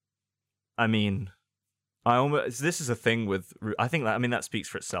mean, this is a thing with. I think that speaks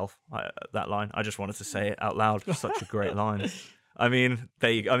for itself. That line. I just wanted to say it out loud. It's such a great line. I mean,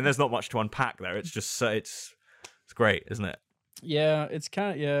 there's not much to unpack there. It's just it's great, isn't it? Yeah, it's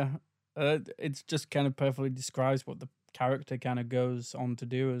kind of it's just kind of perfectly describes what the character kind of goes on to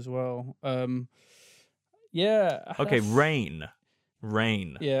do as well. Yeah. Okay, Rain.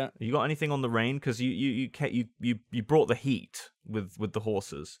 Yeah. You got anything on the Rain? Because you brought the heat with the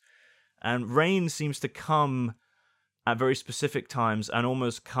horses, and Rain seems to come at very specific times and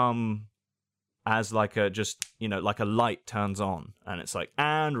almost come as like a like a light turns on, and it's like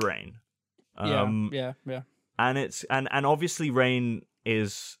and rain. Yeah. And it's and obviously Rain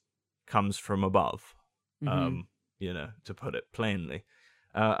comes from above. To put it plainly.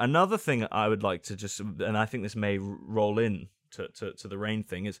 Another thing I would like to just, and I think this may roll in to the rain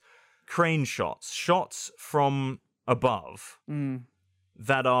thing, is crane shots from above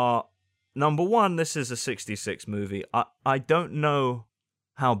that are, number one, this is a 66 movie. I don't know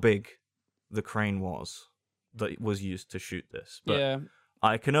how big the crane was that was used to shoot this, but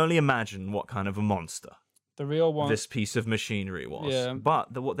I can only imagine what kind of a monster the real one this piece of machinery was. Yeah.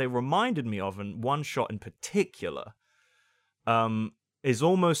 But what they reminded me of, and one shot in particular, is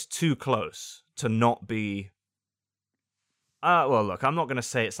almost too close to not be. Well, look, I'm not going to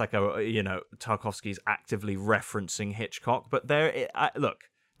say it's like Tarkovsky's actively referencing Hitchcock, but there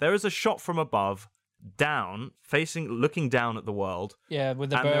is a shot from above, looking down at the world. Yeah,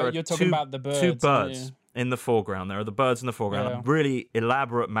 with the bird. You're talking about the birds. Two birds in the foreground. There are the birds in the foreground. Yeah. A really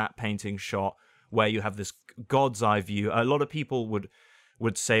elaborate matte painting shot where you have this god's eye view. A lot of people would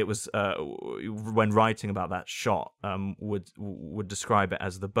say it was when writing about that shot would describe it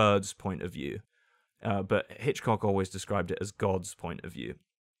as the bird's point of view, but Hitchcock always described it as God's point of view.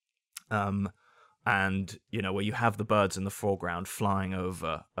 And where you have the birds in the foreground flying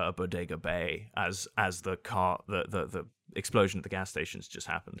over Bodega Bay as the car the explosion at the gas station's just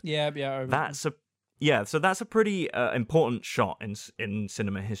happened. So that's a pretty important shot in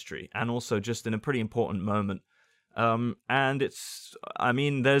cinema history, and also just in a pretty important moment. And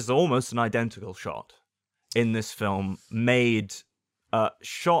there's almost an identical shot in this film,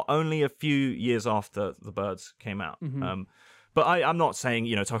 shot only a few years after The Birds came out. But I'm not saying,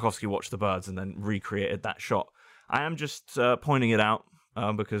 Tarkovsky watched The Birds and then recreated that shot. I am just pointing it out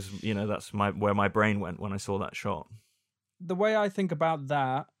because, that's where my brain went when I saw that shot. The way I think about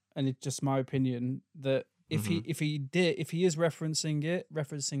that, and it's just my opinion, that if he is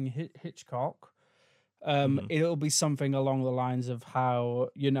referencing Hitchcock, it'll be something along the lines of how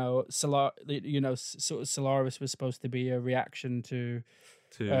Solaris was supposed to be a reaction to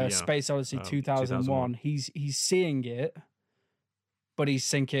Space Odyssey 2001. He's seeing it, but he's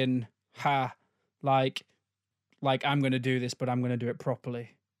thinking, like I'm going to do this, but I'm going to do it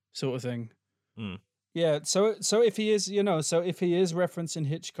properly, sort of thing. Yeah. So if he is, referencing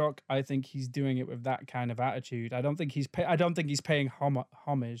Hitchcock, I think he's doing it with that kind of attitude. I don't think he's paying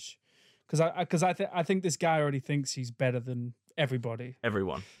homage. Because I think this guy already thinks he's better than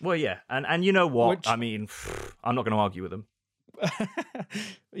everyone. Well, yeah, and you know what? I'm not going to argue with him.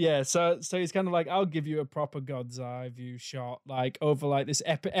 Yeah, so he's kind of like, I'll give you a proper God's eye view shot, like over like this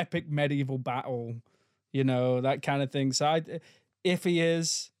epic medieval battle, that kind of thing. So if he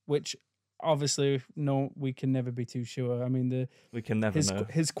is, which obviously no, we can never be too sure. I mean, we can never know.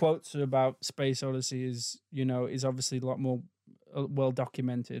 His quotes about Space Odyssey is obviously a lot more well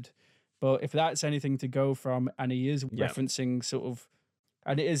documented. But if that's anything to go from, and he is referencing sort of,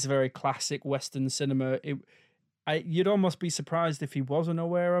 and it is very classic Western cinema, you'd almost be surprised if he wasn't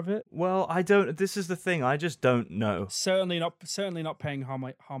aware of it. Well, I don't. This is the thing. I just don't know. Certainly not paying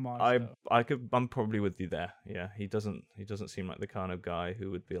homage. I'm probably with you there. Yeah, he doesn't seem like the kind of guy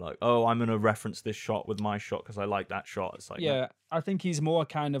who would be like, oh, I'm gonna reference this shot with my shot because I like that shot. It's like, yeah, I think he's more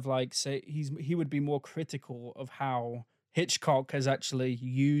kind of like he would be more critical of how Hitchcock has actually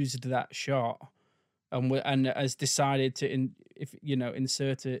used that shot and has decided to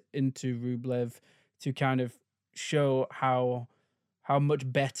insert it into Rublev to kind of show how much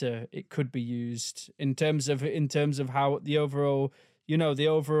better it could be used in terms of how the overall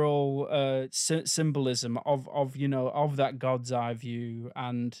symbolism of that God's eye view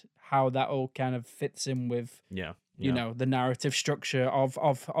and how that all kind of fits in with the narrative structure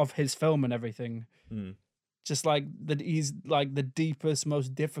of his film and everything. Just like that, he's like the deepest,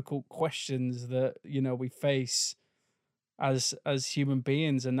 most difficult questions that we face as human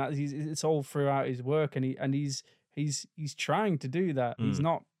beings, and that it's all throughout his work, and he's trying to do that. He's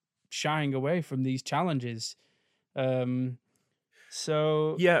not shying away from these challenges.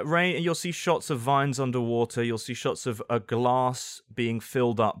 So yeah, rain. You'll see shots of vines underwater. You'll see shots of a glass being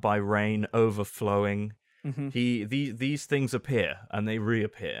filled up by rain overflowing. These things appear and they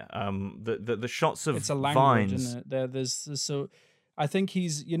reappear. The shots of it's a language, vines. Isn't it? There's so I think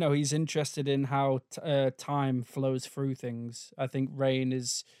he's interested in how time flows through things. I think rain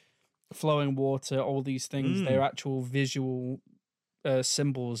is flowing water. All these things, they're actual visual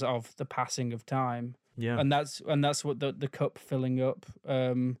symbols of the passing of time. Yeah, and that's what the cup filling up.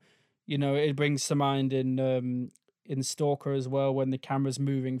 It brings to mind in Stalker as well, when the camera's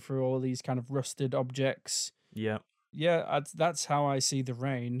moving through all these kind of rusted objects. Yeah, that's how I see the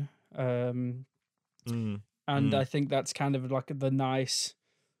rain. And I think that's kind of like the nice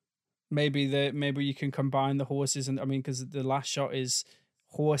maybe you can combine the horses, and I mean, because the last shot is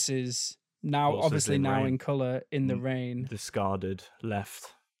horses now, Horses obviously in now rain. in color in the rain. Discarded,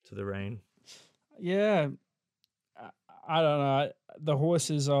 left to the rain. Yeah, I don't know. The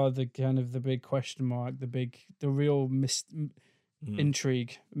horses are the kind of the big question mark, the real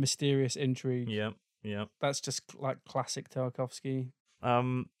intrigue, mysterious intrigue. Yeah. That's just like classic Tarkovsky.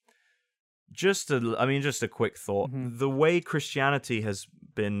 Just a quick thought. Mm-hmm. The way Christianity has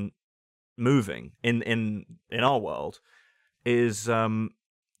been moving in our world is that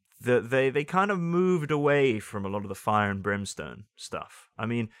they kind of moved away from a lot of the fire and brimstone stuff. I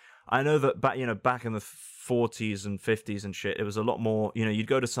mean, I know that back in the 40s and 50s and shit, it was a lot more, you'd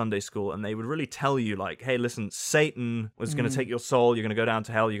go to Sunday school and they would really tell you like, hey, listen, Satan was going to take your soul, you're going to go down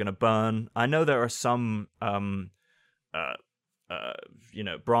to hell, you're going to burn. I know there are some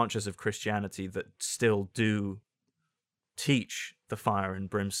branches of Christianity that still do teach the fire and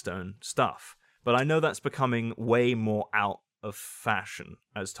brimstone stuff, but I know that's becoming way more out of fashion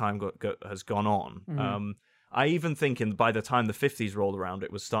as time has gone on. Mm-hmm. I even think by the time the 50s rolled around,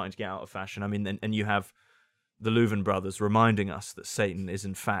 it was starting to get out of fashion. I mean, and you have the Louvin brothers reminding us that Satan is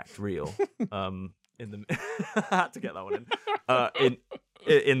in fact real. I had to get that one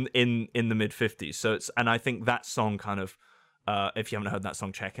in the mid 50s. So and I think that song kind of, if you haven't heard that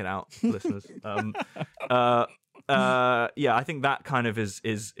song, check it out, listeners. I think that kind of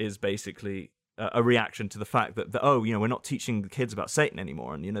is basically a reaction to the fact that we're not teaching the kids about Satan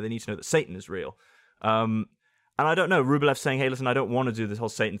anymore, and they need to know that Satan is real. And I don't know, Rublev saying, hey, listen, I don't want to do this whole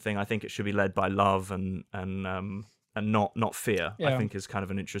Satan thing. I think it should be led by love and not fear. Yeah. I think is kind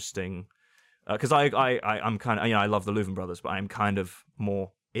of an interesting, because I'm kind of, I love the Louvin brothers, but I'm kind of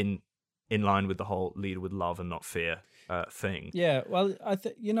more in line with the whole lead with love and not fear thing. Yeah, well, I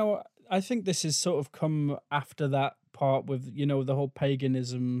think this has sort of come after that part with, the whole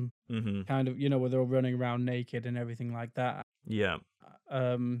paganism kind of, where they're all running around naked and everything like that. Yeah.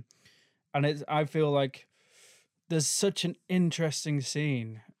 And I feel like there's such an interesting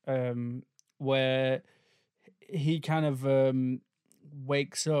scene where he kind of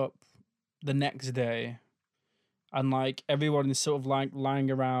wakes up the next day and like everyone is sort of like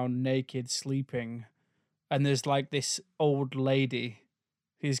lying around naked sleeping, and there's like this old lady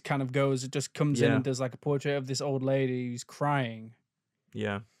who's kind of comes in and does like a portrait of this old lady who's crying.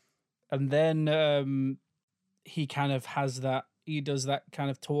 Yeah. And then he kind of does that kind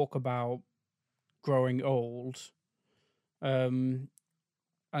of talk about growing old, and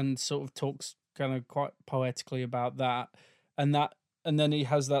sort of talks kind of quite poetically about that, and then he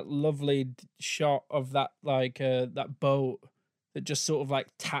has that lovely shot of that like that boat that just sort of like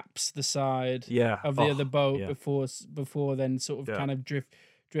taps the side of the other boat before then sort of kind of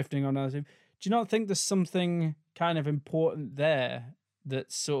drifting on. Do you not think there's something kind of important there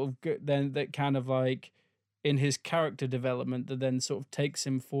that sort of that kind of like in his character development that then sort of takes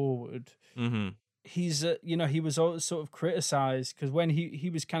him forward? Mm-hmm. He's he was always sort of criticized because when he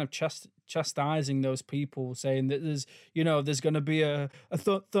was kind of chastising those people, saying that there's going to be a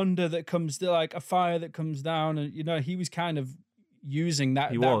thunder that comes, like a fire that comes down, and he was kind of using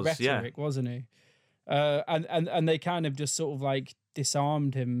that rhetoric, wasn't he? And they kind of just sort of like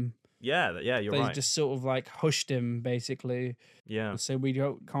disarmed him. Yeah, you're right. They just sort of like hushed him, basically. Yeah. So we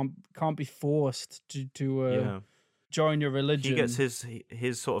can't be forced to join your religion. He gets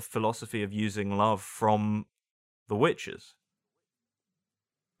his sort of philosophy of using love from the witches,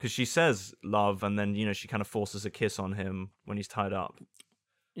 because she says love, and then she kind of forces a kiss on him when he's tied up.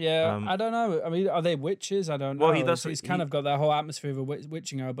 Yeah, I don't know. I mean, are they witches? I don't know. Well, he's kind of got that whole atmosphere of a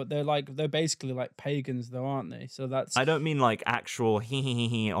witching hour, but they're basically like pagans, though, aren't they? So that's. I don't mean like actual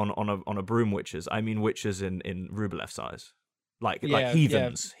on a broom witches. I mean witches in Rublev's eyes, like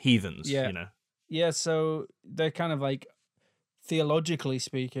heathens. Yeah. Yeah, so they're kind of like, theologically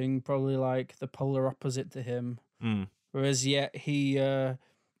speaking, probably like the polar opposite to him. Whereas yet he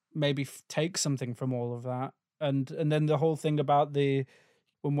maybe takes something from all of that, and then the whole thing about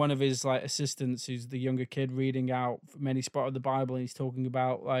when one of his like assistants, who's the younger kid, reading out from any spot of the Bible, and he's talking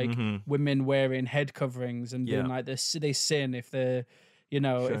about like women wearing head coverings and being like they sin if they're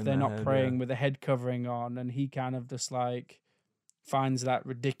if they're not praying with a head covering on, and he kind of just like finds that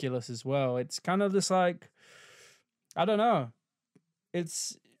ridiculous as well. It's kind of just like, I don't know,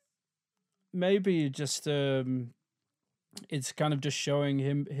 it's maybe just it's kind of just showing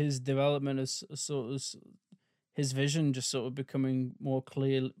him his development as sort of his vision just sort of becoming more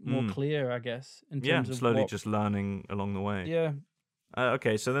clear, I guess, in terms of slowly just learning along the way. Yeah.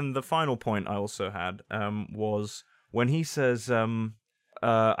 Okay, so then the final point I also had was when he says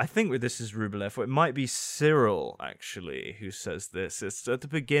I think this is Rublev, or it might be Cyril actually who says this. It's at the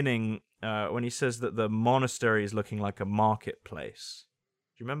beginning when he says that the monastery is looking like a marketplace.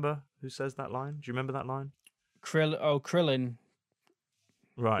 Do you remember who says that line? Do you remember that line? Krillin.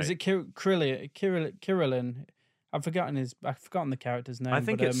 Right. Is it Kirillin? I've forgotten the character's name. I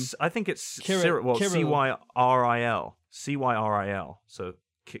think it's Cyril. Cyril. Well, Cyril. So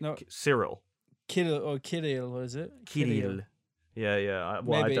Cyril. Kirill, is it? Kirill. Yeah.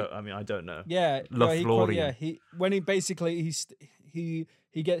 I don't know. Yeah. Lothlorien. When he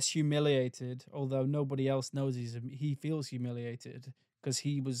gets humiliated, although nobody else knows he feels humiliated because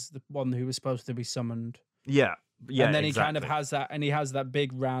he was the one who was supposed to be summoned. Yeah. And then he kind of has that, and he has that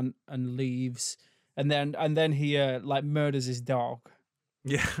big rant and leaves, and then he like murders his dog.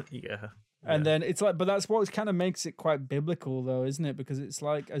 Yeah. And then it's like, but that's what kind of makes it quite biblical, though, isn't it? Because it's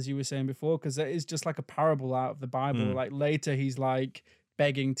like, as you were saying before, because it is just like a parable out of the Bible. Like later, he's like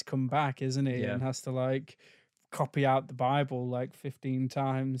begging to come back, isn't he? Yeah. And has to like copy out the Bible like 15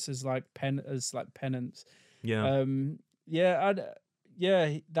 times as penance. Yeah.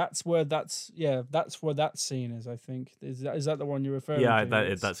 That's where that scene is. I think is that the one you're referring to? Yeah,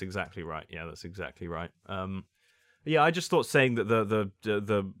 that's exactly right. Yeah, that's exactly right. Yeah, I just thought saying that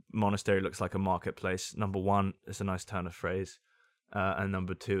the monastery looks like a marketplace. Number one, it's a nice turn of phrase, and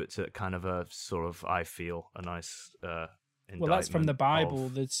number two, it's a kind of a sort of a nice. Well, that's from the Bible.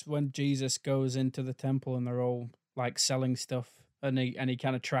 That's when Jesus goes into the temple and they're all like selling stuff, and he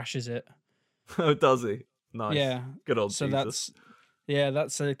kind of trashes it. Oh, does he? Nice. Yeah. Good old so Jesus.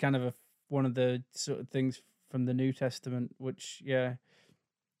 That's a kind of one of the sort of things from the New Testament, which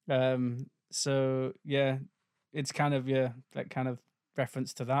it's kind of that kind of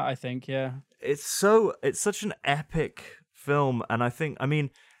reference to that, I think. It's such an epic film, and I mean,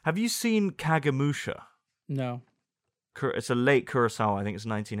 have you seen Kagemusha? No. It's a late Kurosawa. I think it's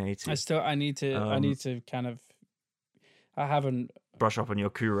 1980. I need to kind of. I haven't brush up on your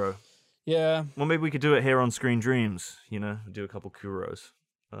Kuro. Yeah. Well, maybe we could do it here on Screen Dreams. Do a couple Kuros.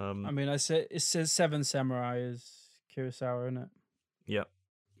 I mean, it says Seven Samurai is Kurosawa, isn't it? Yep.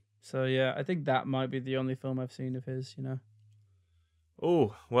 So yeah, I think that might be the only film I've seen of his.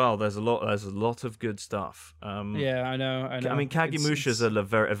 Oh well, there's a lot of good stuff. Yeah, I know. I mean, Kagemusha is a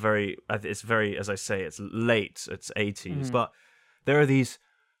very, it's very, as I say, it's late, it's 80s, but there are these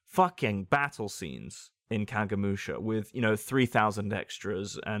fucking battle scenes in Kagemusha with 3,000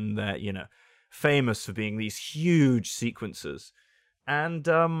 extras, and they're famous for being these huge sequences. And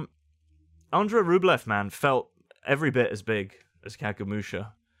Andrei Rublev, man, felt every bit as big as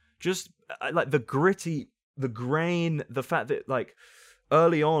Kagemusha. Just like the gritty, the grain, the fact that like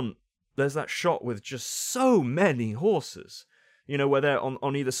early on there's that shot with just so many horses, where they're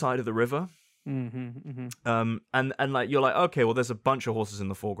on either side of the river. And like you're like, okay, well there's a bunch of horses in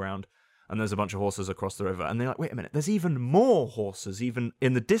the foreground and there's a bunch of horses across the river, and they're like, wait a minute, there's even more horses even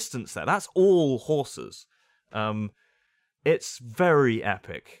in the distance there. That's all horses. It's very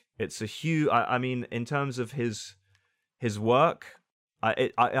epic. It's a huge. I mean, in terms of his work,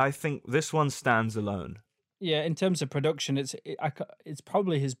 I think this one stands alone. Yeah, in terms of production, it's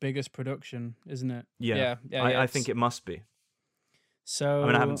probably his biggest production, isn't it? Yeah. I think it must be. So I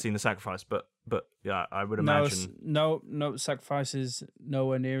mean, I haven't seen The Sacrifice, but yeah, I would imagine. No, Sacrifice is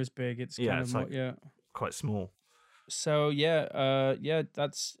nowhere near as big. It's kind of like quite small. So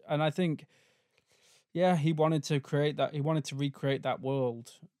that's, and I think, he wanted to create that. He wanted to recreate that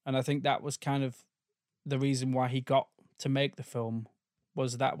world, and I think that was kind of the reason why he got to make the film.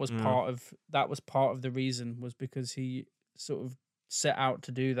 Was part of the reason, was because he sort of set out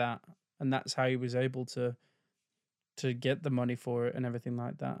to do that, and that's how he was able to get the money for it and everything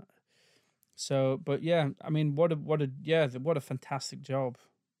like that. So, but yeah, I mean, what a fantastic job.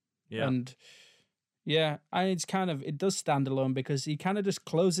 Yeah. And it does stand alone because he kind of just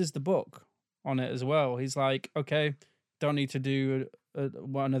closes the book on it as well. He's like, okay, don't need to do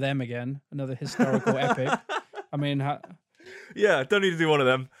one of them again, another historical epic. I mean, don't need to do one of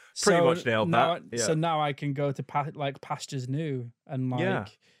them. Pretty much nailed that. Yeah. So now I can go to pastures new and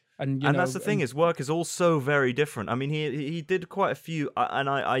and that's the thing. His work is all so very different. I mean, he did quite a few, and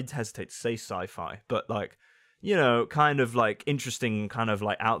I'd hesitate to say sci-fi, but like, kind of like interesting, kind of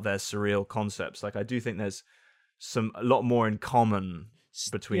like out there surreal concepts. Like I do think there's a lot more in common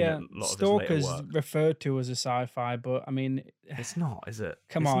between a lot of Stalker's his later work. Referred to as a sci-fi, but I mean, it's not, is it?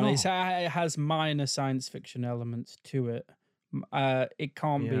 Come on, it has minor science fiction elements to it. It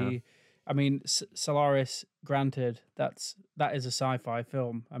can't be. I mean, Solaris, granted, that is a sci-fi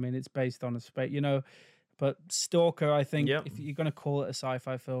film. I mean, it's based on a space, but Stalker, I think, if you're going to call it a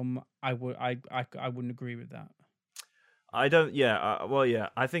sci-fi film, I wouldn't agree with that. I don't. Yeah. Well, yeah.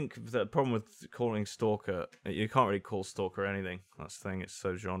 I think the problem with calling Stalker, you can't really call Stalker anything. That's the thing. It's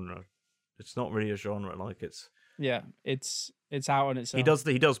so genre. It's not really a genre. Like it's. Yeah, it's out on its own.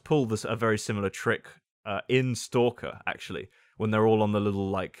 He does pull this a very similar trick in Stalker, actually, when they're all on the little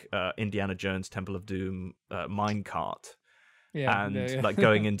like Indiana Jones Temple of Doom mine cart. Yeah, and like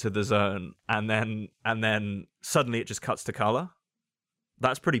going into the zone, and then suddenly it just cuts to color.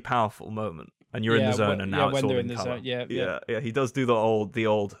 That's a pretty powerful moment, and you're in the zone, and now it's all in color. Zone, yeah. He does do the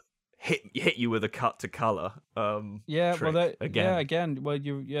old hit you with a cut to color. Yeah, trick well, again. Well,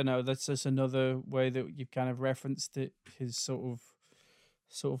 you know, that's just another way that you've kind of referenced it. His sort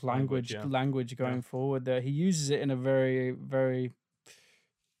of language going forward. There, he uses it in a very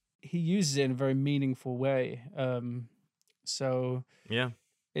meaningful way. So yeah,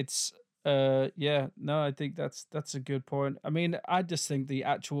 it's no, I think that's a good point. I mean, I just think the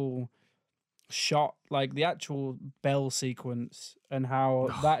actual shot, like the actual bell sequence and how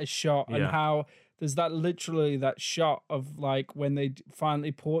that is shot, and how there's that shot of like when they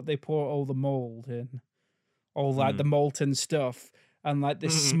finally pour all the mold in, all like the molten stuff, and like the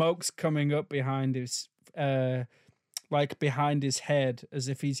smoke's coming up behind his like behind his head, as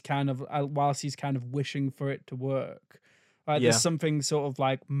if he's kind of whilst he's kind of wishing for it to work. There's something sort of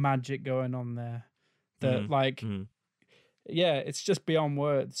like magic going on there that it's just beyond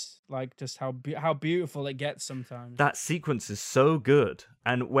words, like just how beautiful it gets sometimes. That sequence is so good.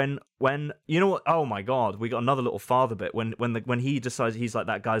 And when you know what, oh my god, we got another little father bit when he decides, he's like,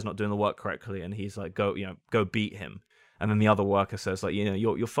 that guy's not doing the work correctly, and he's like, go beat him. And then the other worker says, like, you know,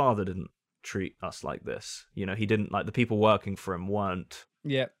 your father didn't treat us like this, you know, he didn't, like, the people working for him weren't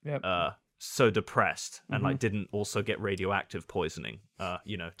so depressed, and like didn't also get radioactive poisoning.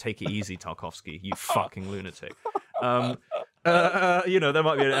 You know, take it easy, Tarkovsky, you fucking lunatic. You know, there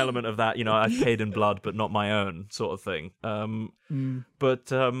might be an element of that, you know, I've paid in blood but not my own sort of thing. But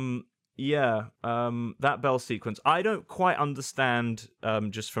that bell sequence, I don't quite understand,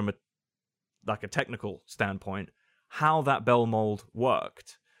 just from a technical standpoint, how that bell mold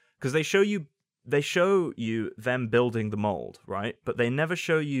worked, because they show you them building the mold, right? But they never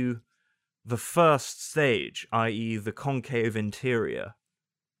show you the first stage, i.e. the concave interior.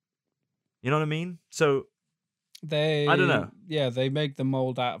 You know what I mean? So I don't know. Yeah, they make the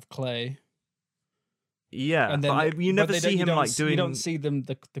mold out of clay. Yeah, and then but you never see him like doing. You don't see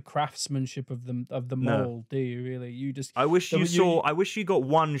the craftsmanship of the mold, do you? Really, you just. I wish you saw. I wish you got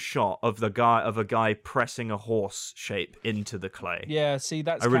one shot of a guy pressing a horse shape into the clay. Yeah, see,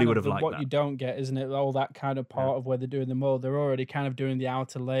 that's I really kind would of have liked what that. you don't get, isn't it? All that kind of part of where they're doing the mold, they're already kind of doing the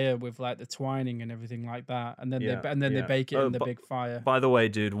outer layer with like the twining and everything like that, and then they bake it in the big fire. By the way,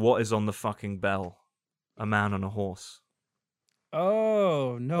 dude, what is on the fucking bell? A man on a horse.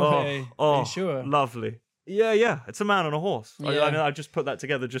 Oh no way! Are you sure? Lovely. Yeah, it's a man on a horse. Yeah. I just put that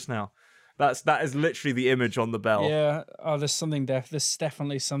together just now. That is literally the image on the bell. Yeah. Oh, there's something there's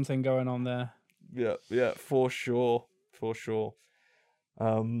definitely something going on there. Yeah, for sure.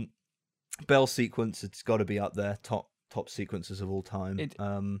 Bell sequence, it's got to be up there. Top sequences of all time.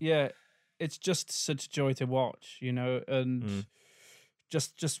 It's just such a joy to watch, you know, and.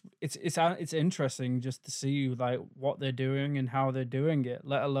 Just it's interesting just to see like what they're doing and how they're doing it,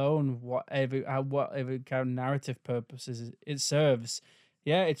 let alone whatever kind of narrative purposes it serves.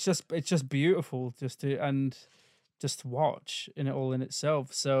 Yeah, it's just beautiful just to watch in it all in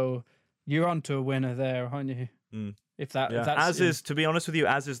itself. So you're onto a winner there, aren't you? If that's to be honest with you,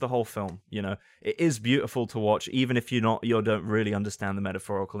 as is the whole film. You know, it is beautiful to watch, even if you don't really understand the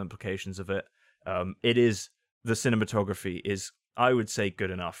metaphorical implications of it. It is, the cinematography is, I would say,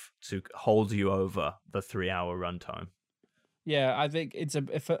 good enough to hold you over the 3-hour runtime. Yeah, I think it's a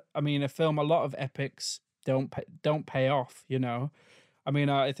film. A lot of epics don't pay off. You know, I mean,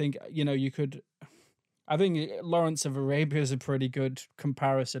 I think, you know, I think Lawrence of Arabia is a pretty good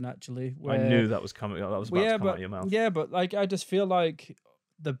comparison, actually. I knew that was coming. That was about to come out of your mouth. Yeah, but like, I just feel like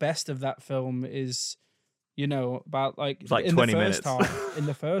the best of that film is, you know, about like in 20 the minutes. In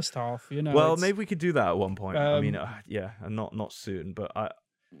the first half, you know. Well, maybe we could do that at one point. I mean, and not soon, but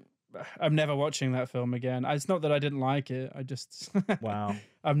I'm never watching that film again. It's not that I didn't like it. I just wow.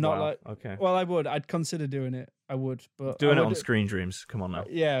 I'm not wow. like okay. Well, I would. I'd consider doing it. I would, but doing it on Screen Dreams. Come on now.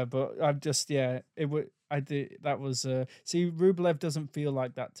 Yeah, but I've just it would. I did. That was see, Rublev doesn't feel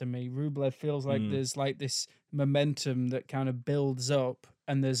like that to me. Rublev feels like there's like this momentum that kind of builds up,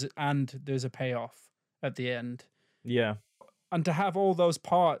 and there's a payoff at the end. Yeah. And to have all those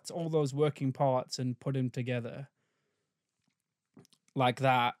parts, all those working parts, and put them together like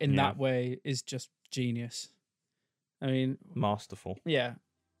that in that way is just genius. I mean, masterful. Yeah.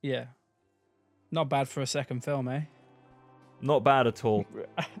 Not bad for a second film, eh? Not bad at all.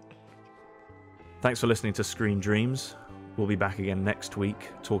 Thanks for listening to Screen Dreams. We'll be back again next week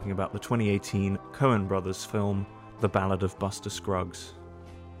talking about the 2018 Coen Brothers film, The Ballad of Buster Scruggs.